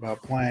feel good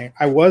about playing.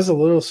 I was a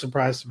little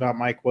surprised about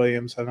Mike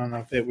Williams. I don't know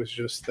if it was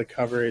just the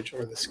coverage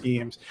or the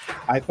schemes.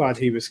 I thought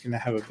he was going to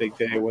have a big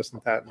day. I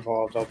wasn't that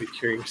involved. I'll be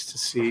curious to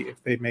see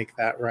if they make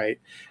that right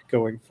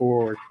going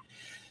forward.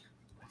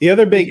 The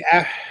other big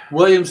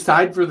Williams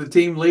tied for the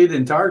team lead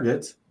in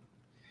targets.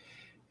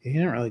 He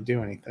didn't really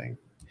do anything.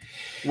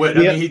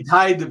 He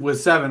tied with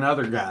 7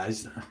 other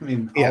guys.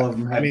 All of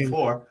them had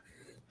 4.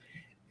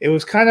 It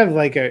was kind of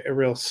like a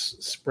real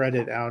spread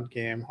it out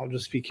game. I'll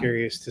just be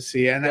curious to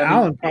see. And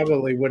Allen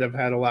probably would have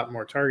had a lot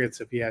more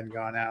targets if he hadn't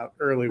gone out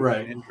early with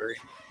an injury.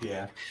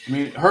 Yeah.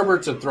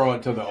 Herbert's a throw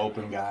it to the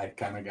open guy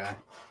kind of guy.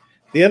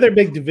 The other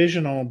big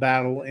divisional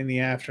battle in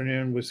the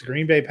afternoon was the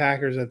Green Bay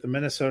Packers at the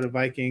Minnesota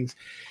Vikings.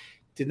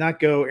 did not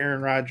go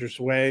Aaron Rodgers'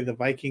 way. The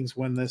Vikings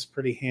win this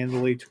pretty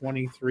handily,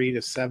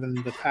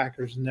 23-7. The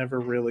Packers never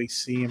really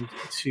seemed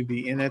to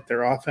be in it.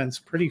 Their offense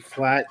pretty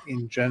flat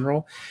in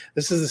general.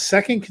 This is the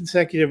second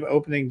consecutive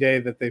opening day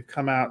that they've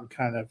come out and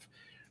kind of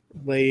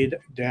laid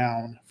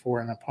down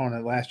for an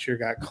opponent. Last year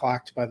got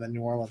clocked by the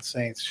New Orleans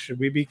Saints. Should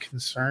we be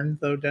concerned,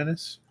 though,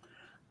 Dennis?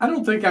 I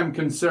don't think I'm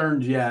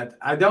concerned yet.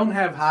 I don't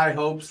have high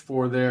hopes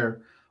for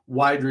their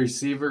wide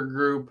receiver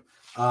group.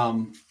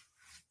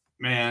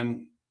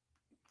 Man,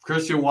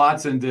 Christian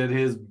Watson did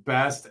his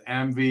best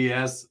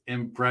MVS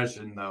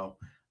impression, though.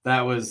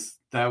 That was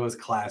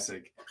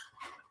classic.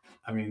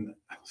 I mean,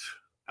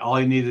 all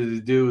he needed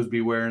to do was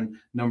be wearing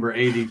number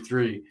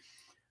 83.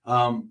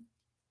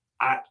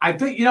 I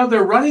think,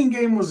 their running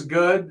game was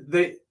good.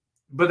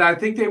 But I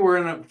think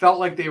felt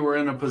like they were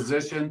in a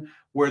position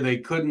where they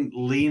couldn't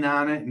lean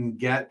on it and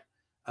get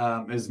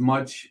as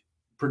much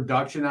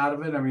production out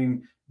of it. I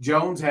mean,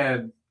 Jones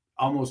had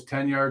almost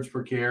 10 yards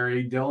per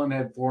carry. Dillon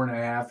had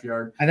 4.5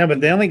 yards. I know,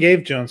 but they only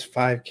gave Jones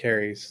 5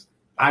 carries.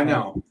 I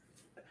know.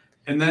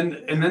 And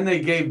then they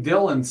gave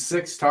Dillon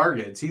 6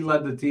 targets. He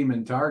led the team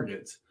in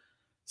targets.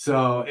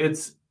 So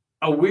it's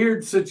a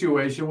weird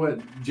situation. What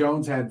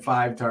Jones had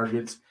 5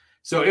 targets.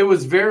 So it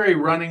was very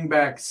running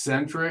back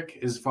centric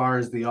as far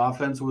as the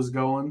offense was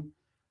going.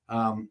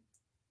 But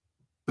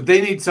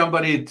they need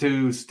somebody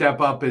to step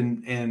up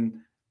and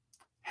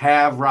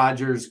have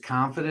Rodgers'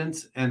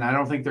 confidence, and I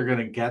don't think they're going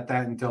to get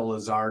that until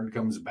Lazard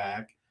comes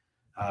back.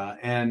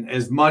 And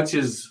as much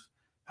as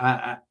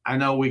I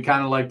know we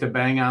kind of like to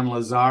bang on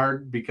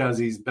Lazard because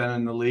he's been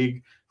in the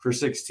league for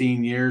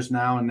 16 years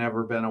now and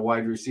never been a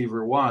wide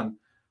receiver one,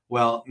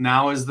 well,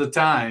 now is the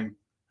time.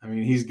 I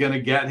mean, he's going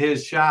to get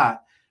his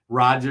shot.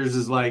 Rodgers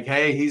is like,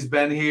 hey, he's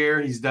been here.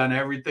 He's done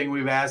everything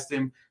we've asked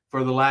him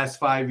for the last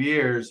 5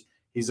 years.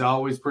 He's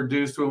always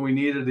produced when we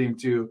needed him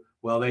to.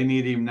 Well, they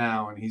need him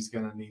now, and he's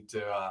going to need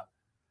to,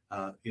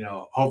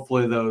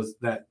 hopefully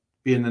that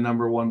being the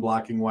number 1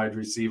 blocking wide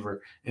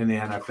receiver in the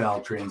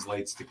NFL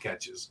translates to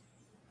catches.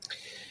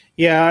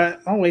 Yeah,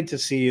 I'll wait to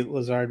see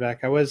Lazard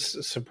back. I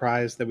was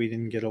surprised that we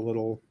didn't get a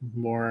little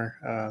more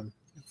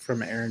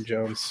from Aaron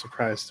Jones.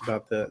 Surprised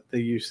about the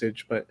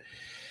usage, but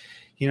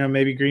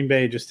maybe Green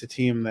Bay just a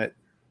team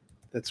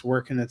that's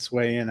working its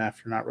way in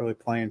after not really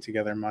playing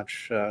together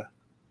much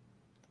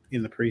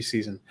in the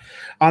preseason.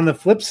 On the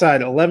flip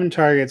side, 11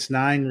 targets,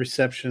 9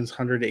 receptions,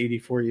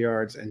 184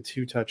 yards, and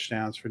 2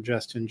 touchdowns for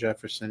Justin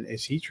Jefferson.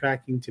 Is he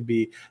tracking to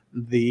be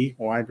the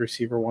wide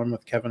receiver 1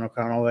 with Kevin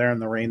O'Connell there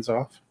and the reins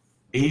off?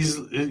 He's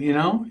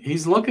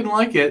looking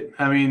like it.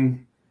 I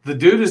mean, the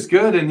dude is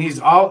good, and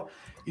he's all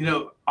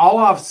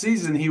off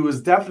season, he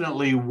was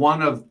definitely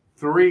one of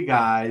 3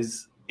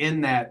 guys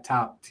in that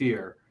top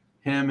tier,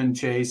 him and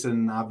Chase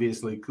and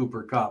obviously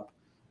Cooper Kupp.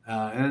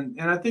 And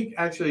I think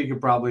actually you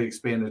could probably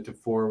expand it to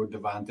 4 with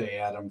Devontae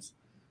Adams.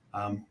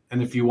 And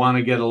if you want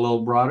to get a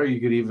little broader, you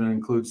could even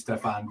include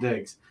Stephon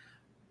Diggs.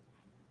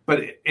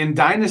 But in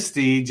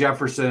Dynasty,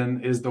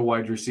 Jefferson is the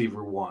wide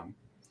receiver 1.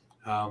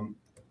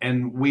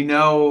 And we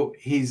know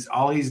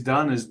all he's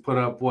done is put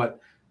up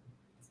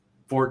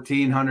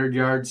 1,400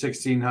 yards,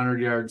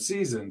 1,600 yard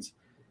seasons.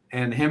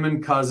 And him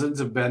and Cousins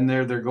have been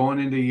there. They're going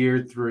into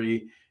year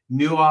 3.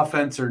 New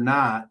offense or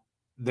not,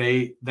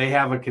 they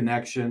have a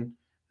connection.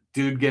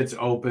 Dude gets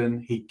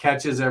open. He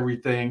catches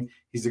everything.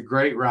 He's a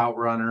great route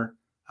runner.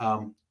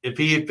 If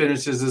he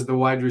finishes as the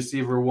wide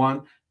receiver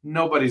 1,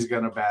 nobody's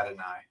going to bat an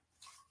eye.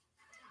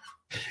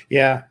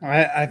 Yeah,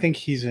 I think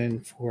he's in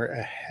for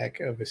a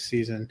heck of a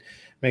season,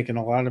 making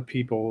a lot of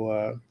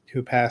people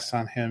who passed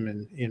on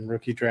him in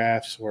rookie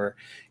drafts or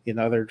in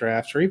other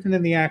drafts or even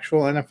in the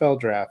actual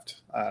NFL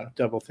draft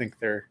double think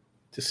their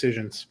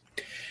decisions.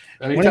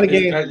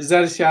 Is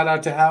that a shout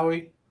out to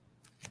Howie?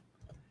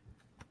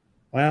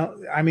 Well,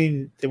 I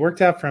mean, it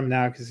worked out for him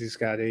now because he's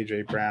got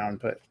A.J. Brown,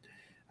 but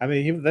I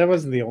mean, that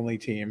wasn't the only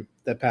team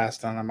that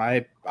passed on him.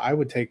 I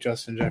would take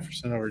Justin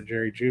Jefferson over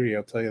Jerry Jeudy,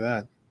 I'll tell you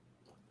that.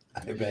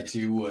 I bet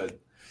you would.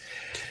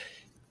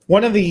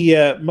 One of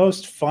the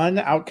most fun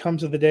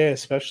outcomes of the day,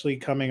 especially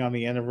coming on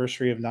the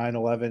anniversary of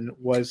 9/11,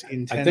 was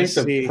in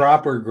Tennessee. I think the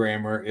proper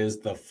grammar is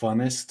the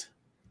funnest.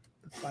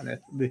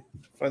 The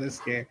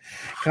funnest game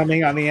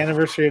coming on the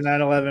anniversary of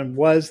 9/11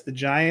 was the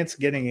Giants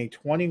getting a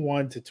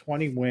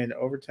 21-20 win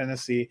over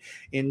Tennessee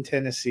in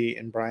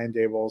Brian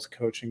Daboll's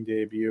coaching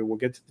debut. We'll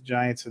get to the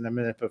Giants in a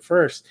minute, but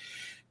first,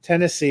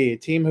 Tennessee, a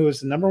team who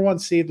was the number 1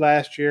 seed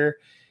last year.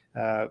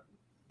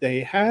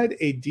 They had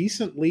a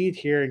decent lead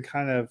here and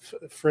kind of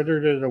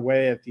frittered it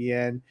away at the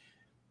end.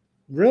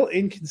 Real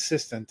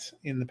inconsistent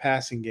in the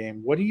passing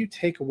game. What do you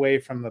take away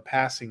from the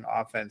passing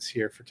offense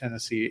here for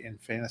Tennessee in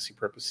fantasy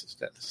purposes,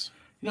 Dennis?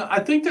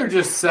 I think they're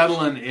just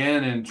settling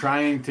in and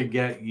trying to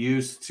get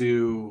used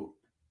to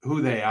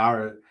who they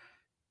are.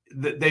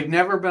 They've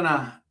never been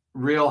a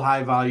real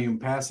high-volume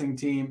passing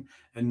team,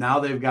 and now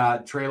they've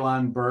got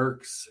Treylon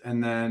Burks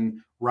and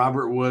then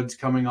Robert Woods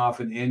coming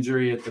off an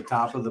injury at the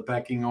top of the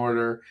pecking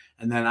order,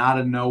 and then out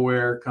of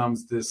nowhere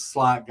comes this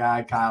slot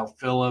guy, Kyle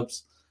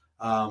Phillips,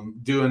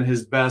 doing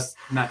his best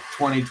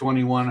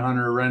 2021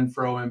 Hunter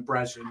Renfrow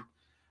impression.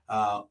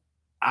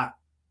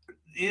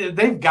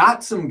 They've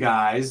got some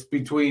guys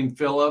between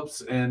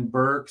Phillips and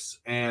Burks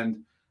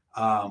and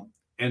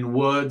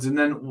Woods, and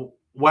then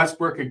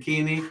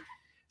Westbrook-Ikhine.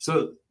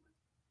 So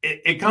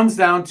it comes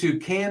down to,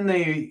 can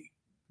they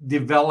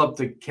develop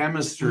the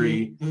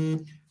chemistry,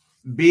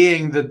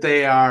 being that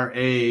they are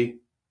a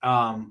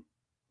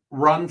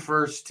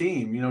run-first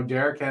team.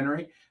 Derrick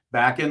Henry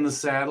back in the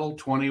saddle,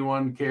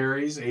 21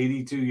 carries,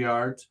 82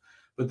 yards.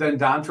 But then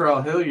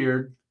Dontrell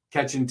Hilliard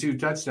catching 2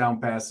 touchdown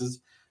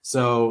passes.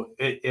 So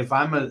if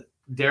I'm a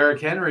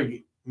Derrick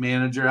Henry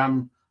manager,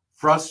 I'm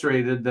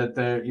frustrated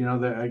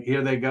that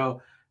here they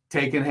go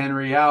taking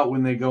Henry out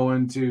when they go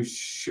into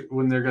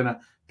when they're going to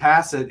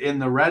pass it in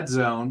the red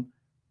zone.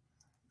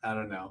 I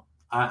don't know.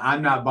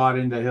 I'm not bought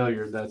into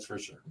Hilliard, that's for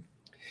sure.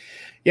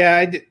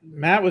 Yeah,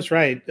 Matt was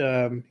right.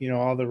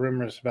 All the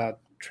rumors about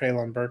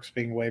Treylon Burks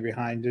being way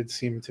behind did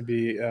seem to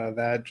be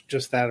that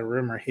a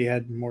rumor. He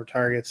had more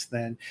targets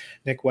than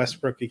Nick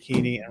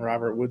Westbrook-Ikhine and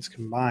Robert Woods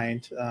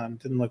combined.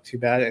 Didn't look too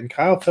bad. And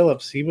Kyle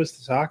Phillips, he was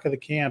the talk of the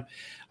camp.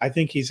 I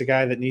think he's a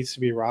guy that needs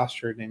to be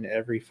rostered in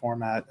every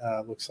format.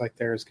 Looks like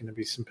there's going to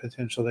be some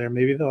potential there.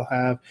 Maybe they'll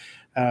have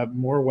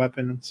more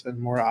weapons and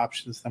more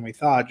options than we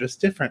thought,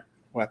 just different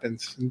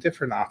weapons and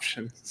different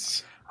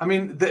options. I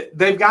mean,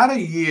 they've got a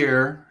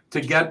year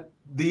to get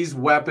these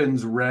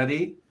weapons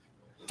ready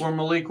for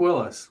Malik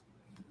Willis.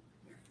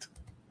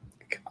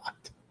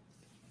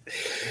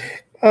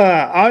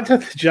 On to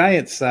the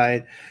Giants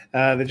side.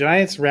 The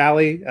Giants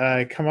rally,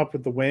 come up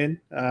with the win.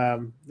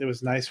 It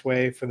was a nice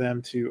way for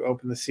them to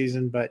open the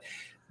season. But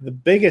the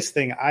biggest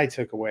thing I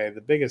took away, the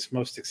biggest,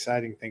 most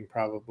exciting thing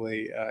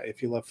probably,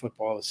 if you love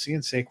football, is seeing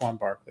Saquon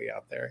Barkley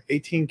out there.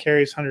 18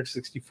 carries,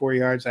 164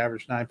 yards,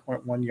 averaged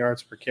 9.1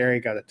 yards per carry,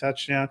 got a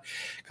touchdown,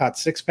 caught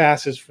 6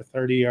 passes for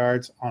 30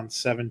 yards on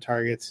 7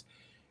 targets.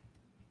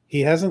 He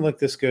hasn't looked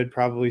this good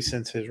probably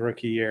since his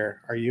rookie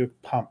year. Are you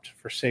pumped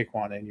for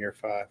Saquon in year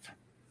 5?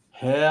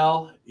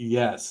 Hell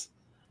yes.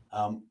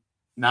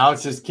 Now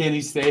it's just, can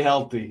he stay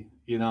healthy?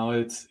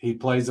 He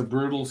plays a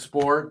brutal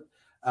sport.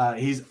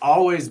 He's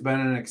always been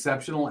an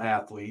exceptional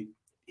athlete.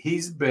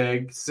 He's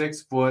big,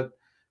 6 foot,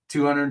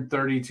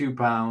 232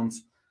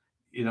 pounds,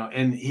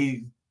 and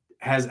he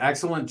has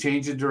excellent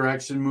change of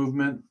direction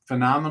movement,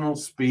 phenomenal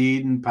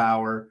speed and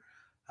power.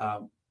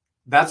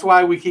 That's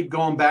why we keep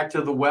going back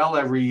to the well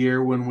every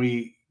year when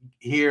we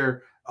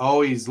hear,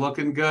 oh, he's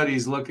looking good.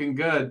 He's looking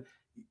good.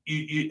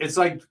 It's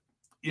like,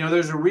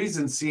 there's a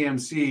reason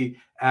CMC,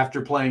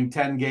 after playing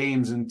 10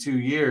 games in 2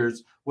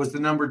 years, was the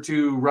number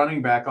 2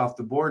 running back off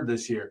the board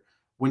this year.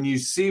 When you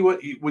see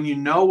when you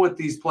know what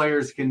these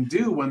players can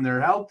do when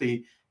they're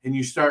healthy, and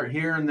you start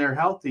hearing they're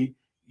healthy,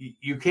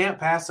 you can't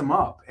pass them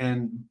up.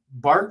 And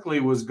Barkley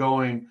was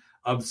going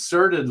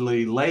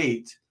absurdly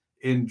late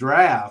in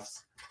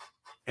drafts.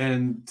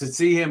 And to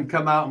see him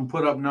come out and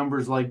put up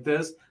numbers like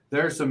this,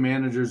 there are some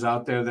managers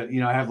out there that,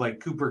 have like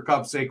Cooper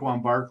Kupp,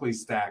 Saquon Barkley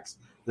stacks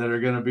that are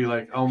going to be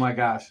like, oh my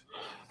gosh.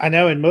 I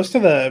know in most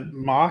of the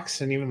mocks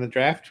and even the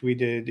draft we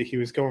did, he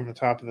was going the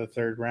top of the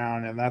 3rd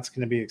round, and that's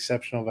going to be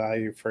exceptional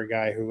value for a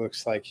guy who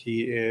looks like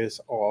he is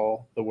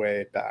all the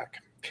way back.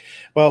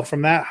 Well,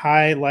 from that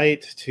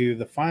highlight to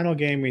the final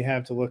game we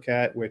have to look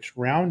at, which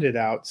rounded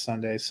out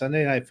Sunday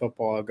Night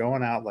Football,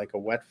 going out like a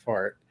wet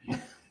fart,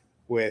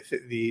 with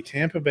the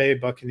Tampa Bay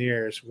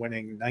Buccaneers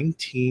winning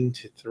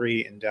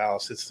 19-3 in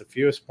Dallas. It's the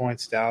fewest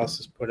points Dallas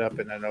has put up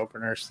in an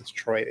opener since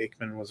Troy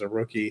Aikman was a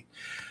rookie,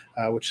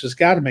 which has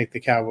got to make the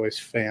Cowboys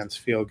fans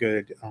feel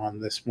good on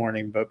this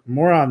morning. But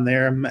more on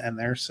them and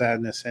their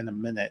sadness in a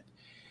minute.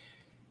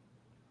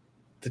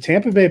 The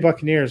Tampa Bay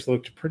Buccaneers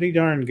looked pretty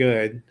darn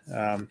good.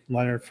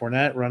 Leonard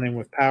Fournette running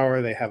with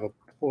power. They have a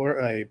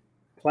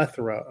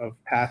plethora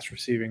of pass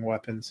receiving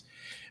weapons.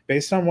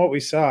 Based on what we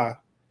saw,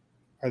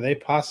 are they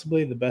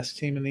possibly the best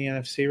team in the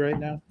NFC right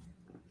now?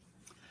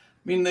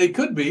 I mean, they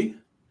could be.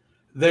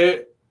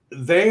 They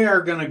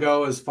are going to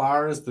go as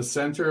far as the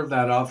center of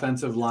that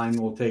offensive line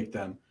will take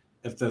them.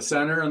 If the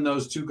center and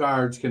those 2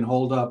 guards can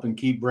hold up and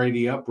keep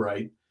Brady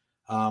upright,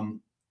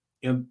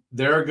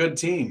 they're a good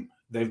team.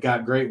 They've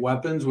got great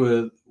weapons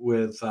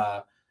with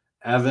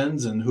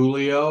Evans and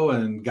Julio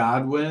and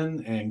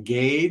Godwin and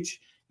Gage.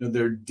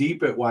 They're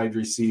deep at wide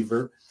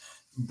receiver.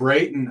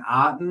 Brayton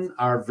Otten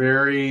are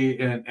very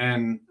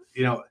and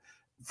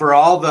for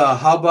all the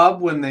hubbub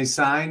when they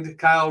signed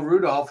Kyle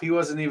Rudolph, he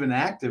wasn't even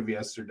active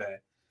yesterday.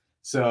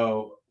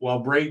 So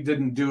while Brate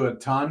didn't do a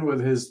ton with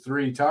his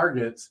 3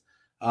 targets,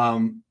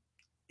 I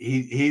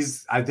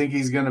think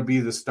he's going to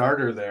be the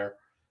starter there.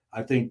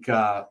 I think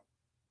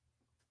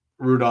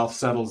Rudolph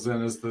settles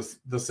in as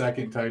the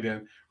second tight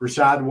end.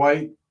 Rachaad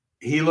White,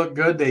 he looked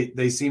good.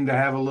 They seem to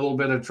have a little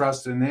bit of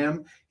trust in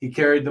him. He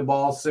carried the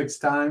ball 6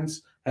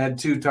 times, had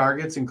 2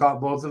 targets, and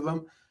caught both of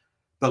them.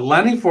 But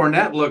Lenny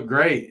Fournette looked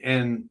great,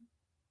 and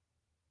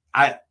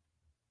I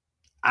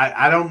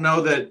don't know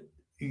that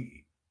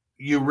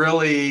you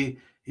really,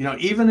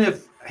 even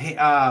if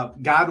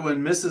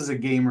Godwin misses a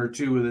game or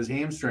 2 with his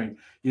hamstring,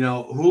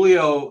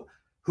 Julio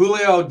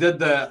did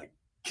the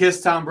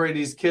kissed Tom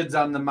Brady's kids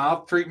on the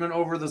mouth treatment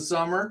over the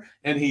summer,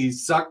 and he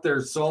sucked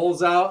their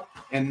souls out,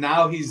 and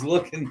now he's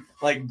looking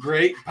like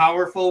great,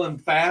 powerful,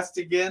 and fast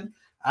again.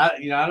 I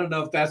don't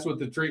know if that's what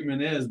the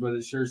treatment is, but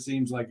it sure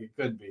seems like it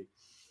could be.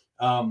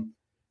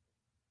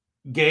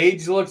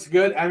 Gage looks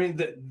good. I mean,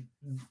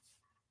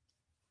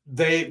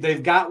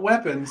 they've got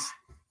weapons,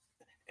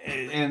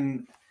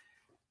 and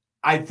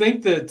I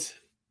think that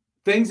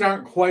things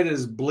aren't quite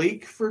as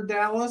bleak for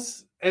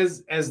Dallas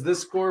as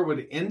this score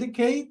would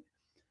indicate.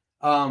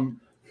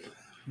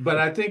 But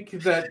I think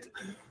that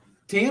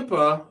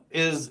Tampa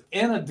is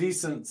in a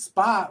decent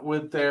spot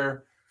with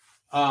their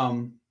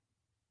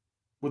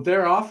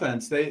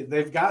offense.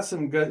 They've got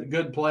some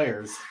good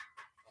players.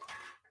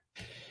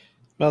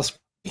 Well,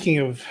 speaking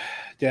of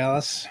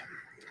Dallas,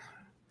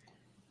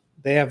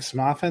 they have some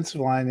offensive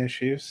line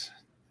issues.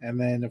 And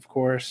then, of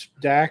course,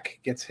 Dak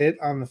gets hit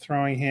on the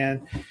throwing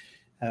hand.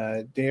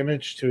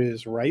 Damage to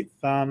his right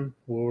thumb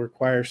will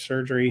require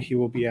surgery. He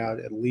will be out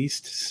at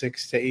least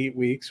 6 to 8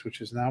 weeks,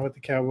 which is not what the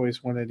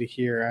Cowboys wanted to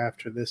hear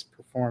after this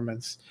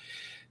performance.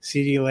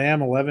 CeeDee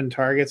Lamb, 11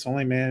 targets,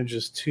 only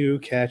manages 2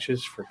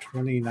 catches for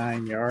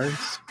 29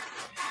 yards.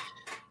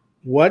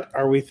 What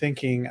are we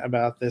thinking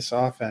about this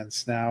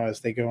offense now as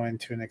they go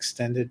into an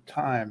extended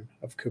time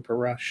of Cooper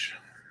Rush?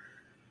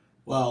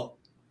 Well,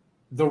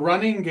 the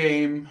running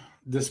game,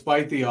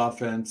 despite the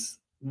offense,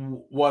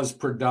 was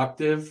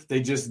productive. They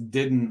just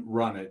didn't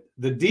run it.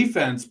 The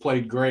defense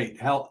played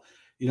great. Hell,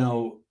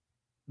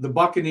 the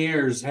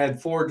Buccaneers had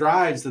 4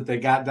 drives that they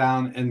got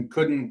down and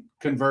couldn't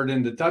convert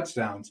into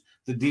touchdowns.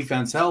 The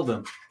defense held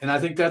them. And I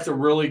think that's a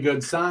really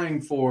good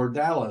sign for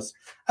Dallas.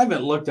 I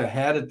haven't looked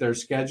ahead at their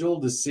schedule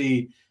to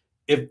see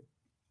if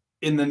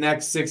in the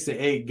next 6 to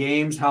 8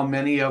 games, how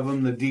many of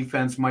them the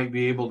defense might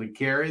be able to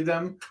carry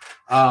them.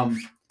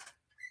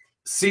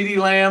 CeeDee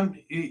Lamb,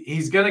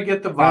 he's going to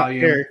get the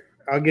volume. Here,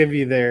 I'll give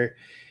you their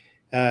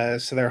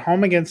so they're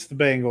home against the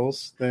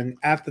Bengals, then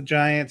at the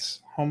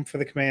Giants, home for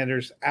the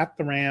Commanders, at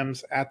the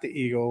Rams, at the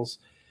Eagles,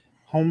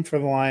 home for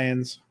the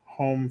Lions,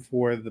 home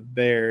for the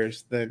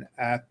Bears, then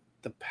at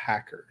the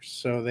Packers.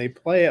 So they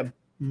play a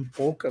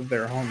bulk of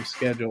their home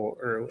schedule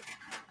early.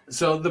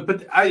 So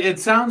it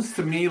sounds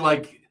to me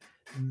like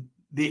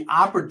the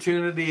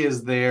opportunity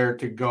is there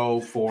to go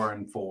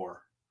 4-4.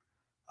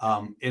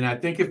 And I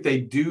think if they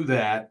do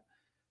that,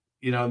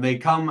 they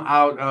come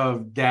out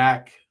of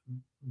Dak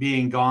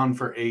being gone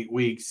for 8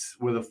 weeks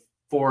with a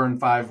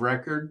 4-5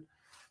 record.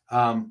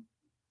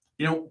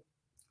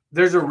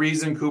 There's a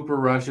reason Cooper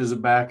Rush is a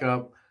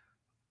backup.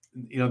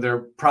 They're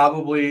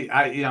probably,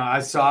 I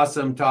saw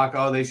some talk,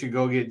 they should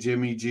go get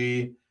Jimmy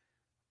G.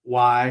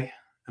 Why?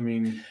 I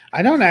mean,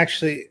 I don't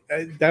actually,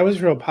 that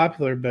was real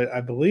popular, but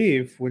I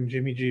believe when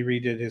Jimmy G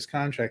redid his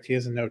contract, he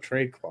has a no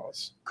trade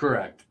clause.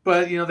 Correct.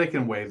 But, they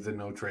can waive the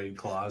no trade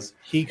clause.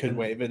 He could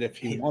waive it if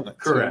he wanted.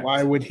 Correct. So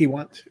why would he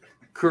want to?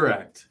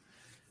 Correct.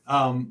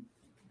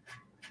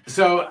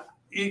 So,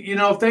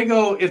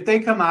 if they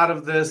come out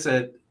of this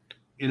at,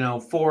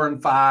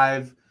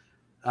 4-5,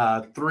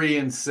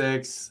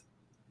 3-6,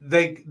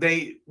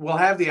 they will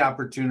have the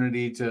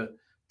opportunity to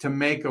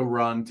make a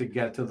run to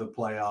get to the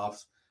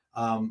playoffs.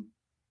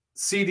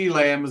 CeeDee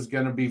Lamb is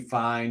going to be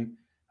fine.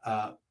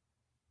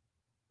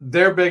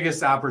 Their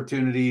biggest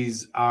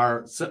opportunities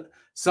are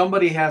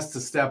somebody has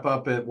to step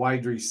up at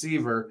wide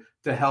receiver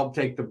to help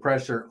take the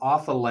pressure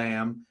off of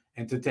Lamb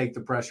and to take the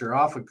pressure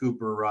off of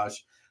Cooper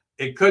Rush.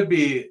 We could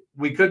be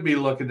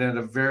looking at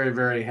a very,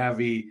 very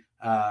heavy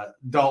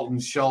Dalton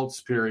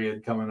Schultz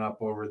period coming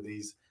up over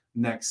these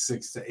next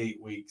 6 to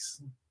 8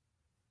 weeks.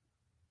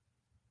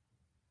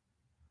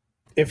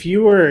 If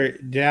you were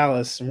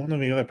Dallas, one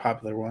of the other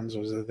popular ones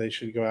was that they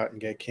should go out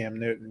and get Cam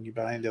Newton. You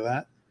buy into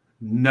that?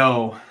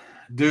 No,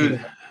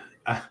 dude.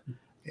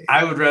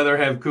 I would rather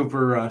have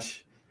Cooper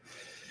Rush.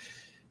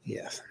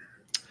 Yes.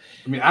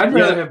 I mean, I'd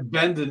rather have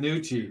Ben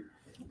DiNucci.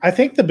 I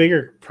think the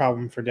bigger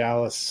problem for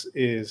Dallas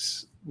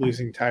is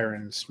losing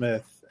Tyron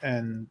Smith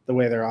and the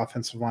way their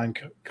offensive line,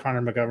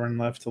 Connor McGovern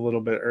left a little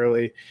bit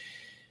early.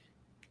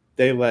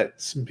 They let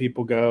some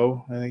people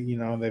go.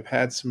 They've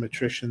had some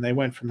attrition. They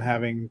went from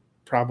having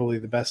probably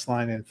the best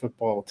line in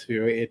football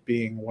to it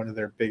being one of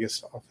their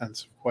biggest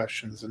offensive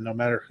questions. And no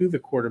matter who the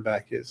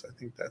quarterback is, I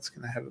think that's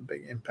going to have a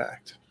big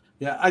impact.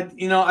 Yeah,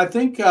 I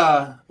think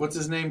what's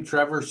his name,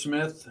 Tyler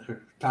Smith.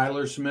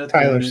 Tyler Smith.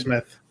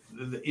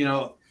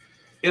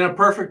 In a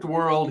perfect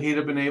world, he'd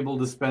have been able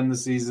to spend the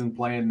season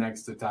playing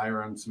next to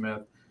Tyron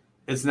Smith.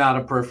 It's not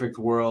a perfect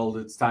world.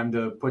 It's time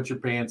to put your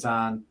pants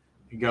on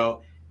and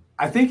go.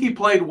 I think he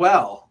played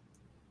well.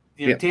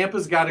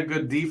 Tampa's got a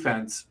good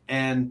defense,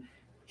 and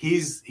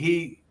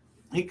he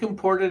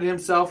comported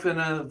himself in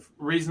a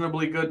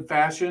reasonably good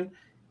fashion.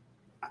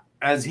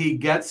 As he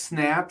gets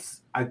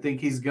snaps, I think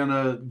he's going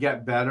to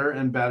get better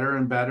and better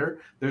and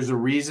better. There's a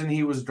reason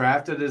he was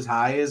drafted as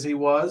high as he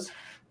was.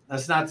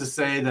 That's not to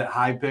say that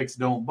high picks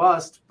don't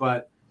bust,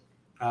 but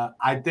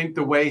I think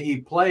the way he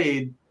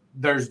played,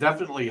 there's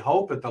definitely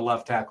hope at the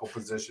left tackle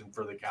position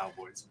for the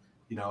Cowboys.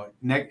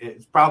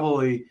 It's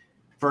probably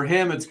for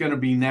him, it's going to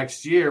be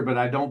next year, but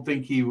I don't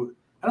think he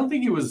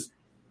was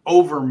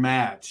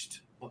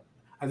overmatched.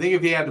 I think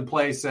if he had to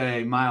play,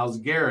 say, Myles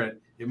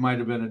Garrett, it might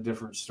have been a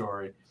different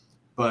story.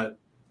 But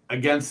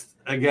against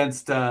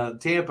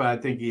Tampa, I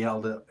think he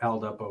held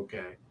up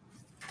okay.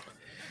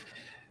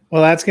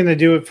 Well, that's going to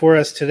do it for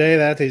us today.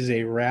 That is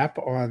a wrap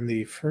on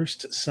the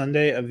first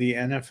Sunday of the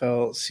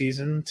NFL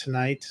season.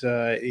 Tonight,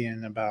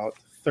 in about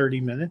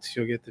 30 minutes,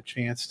 you'll get the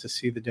chance to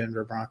see the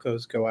Denver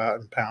Broncos go out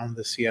and pound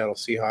the Seattle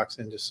Seahawks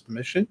into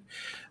submission,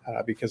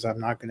 because I'm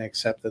not going to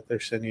accept that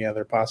there's any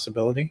other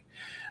possibility.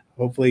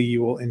 Hopefully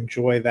you will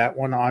enjoy that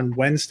one on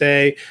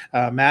Wednesday.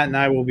 Matt and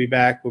I will be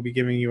back. We'll be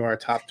giving you our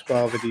top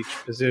 12 at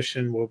each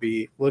position. We'll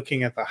be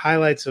looking at the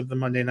highlights of the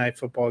Monday Night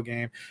Football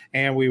game,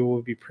 and we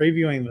will be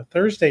previewing the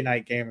Thursday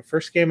night game, the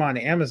first game on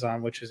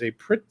Amazon, which is a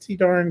pretty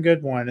darn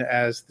good one,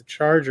 as the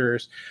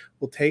Chargers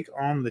will take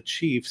on the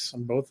Chiefs,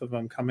 and both of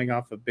them coming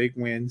off of big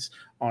wins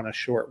on a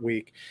short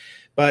week.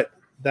 But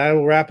that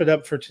will wrap it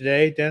up for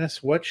today.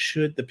 Dennis, what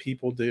should the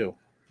people do?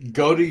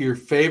 Go to your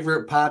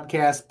favorite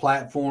podcast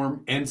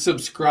platform and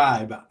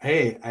subscribe.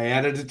 Hey, I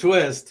added a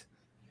twist.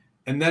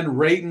 And then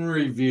rate and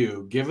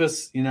review. Give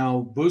us,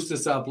 boost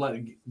us up.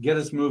 Get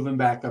us moving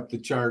back up the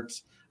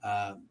charts.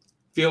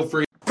 Feel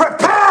free.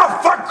 Prepare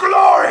for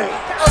glory.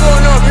 I don't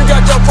know if you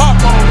got your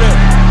popcorn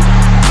ready.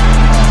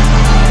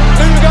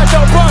 Do you got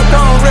your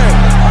popcorn ready?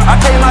 I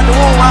came out the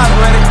womb, I was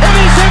ready. And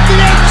he's hit the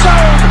end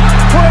zone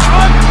for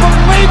an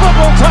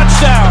unbelievable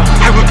touchdown.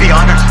 I would be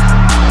honored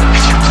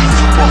if you played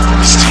football for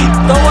this team.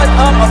 Throw it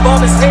up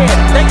above his head.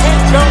 They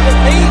can't jump with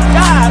me.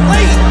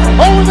 Golly.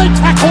 Oh, they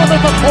tackle him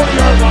at the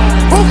 40-yard line.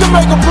 Who can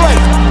make a play?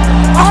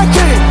 I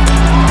can.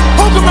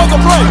 Who can make a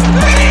play?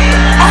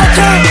 I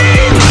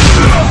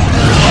can.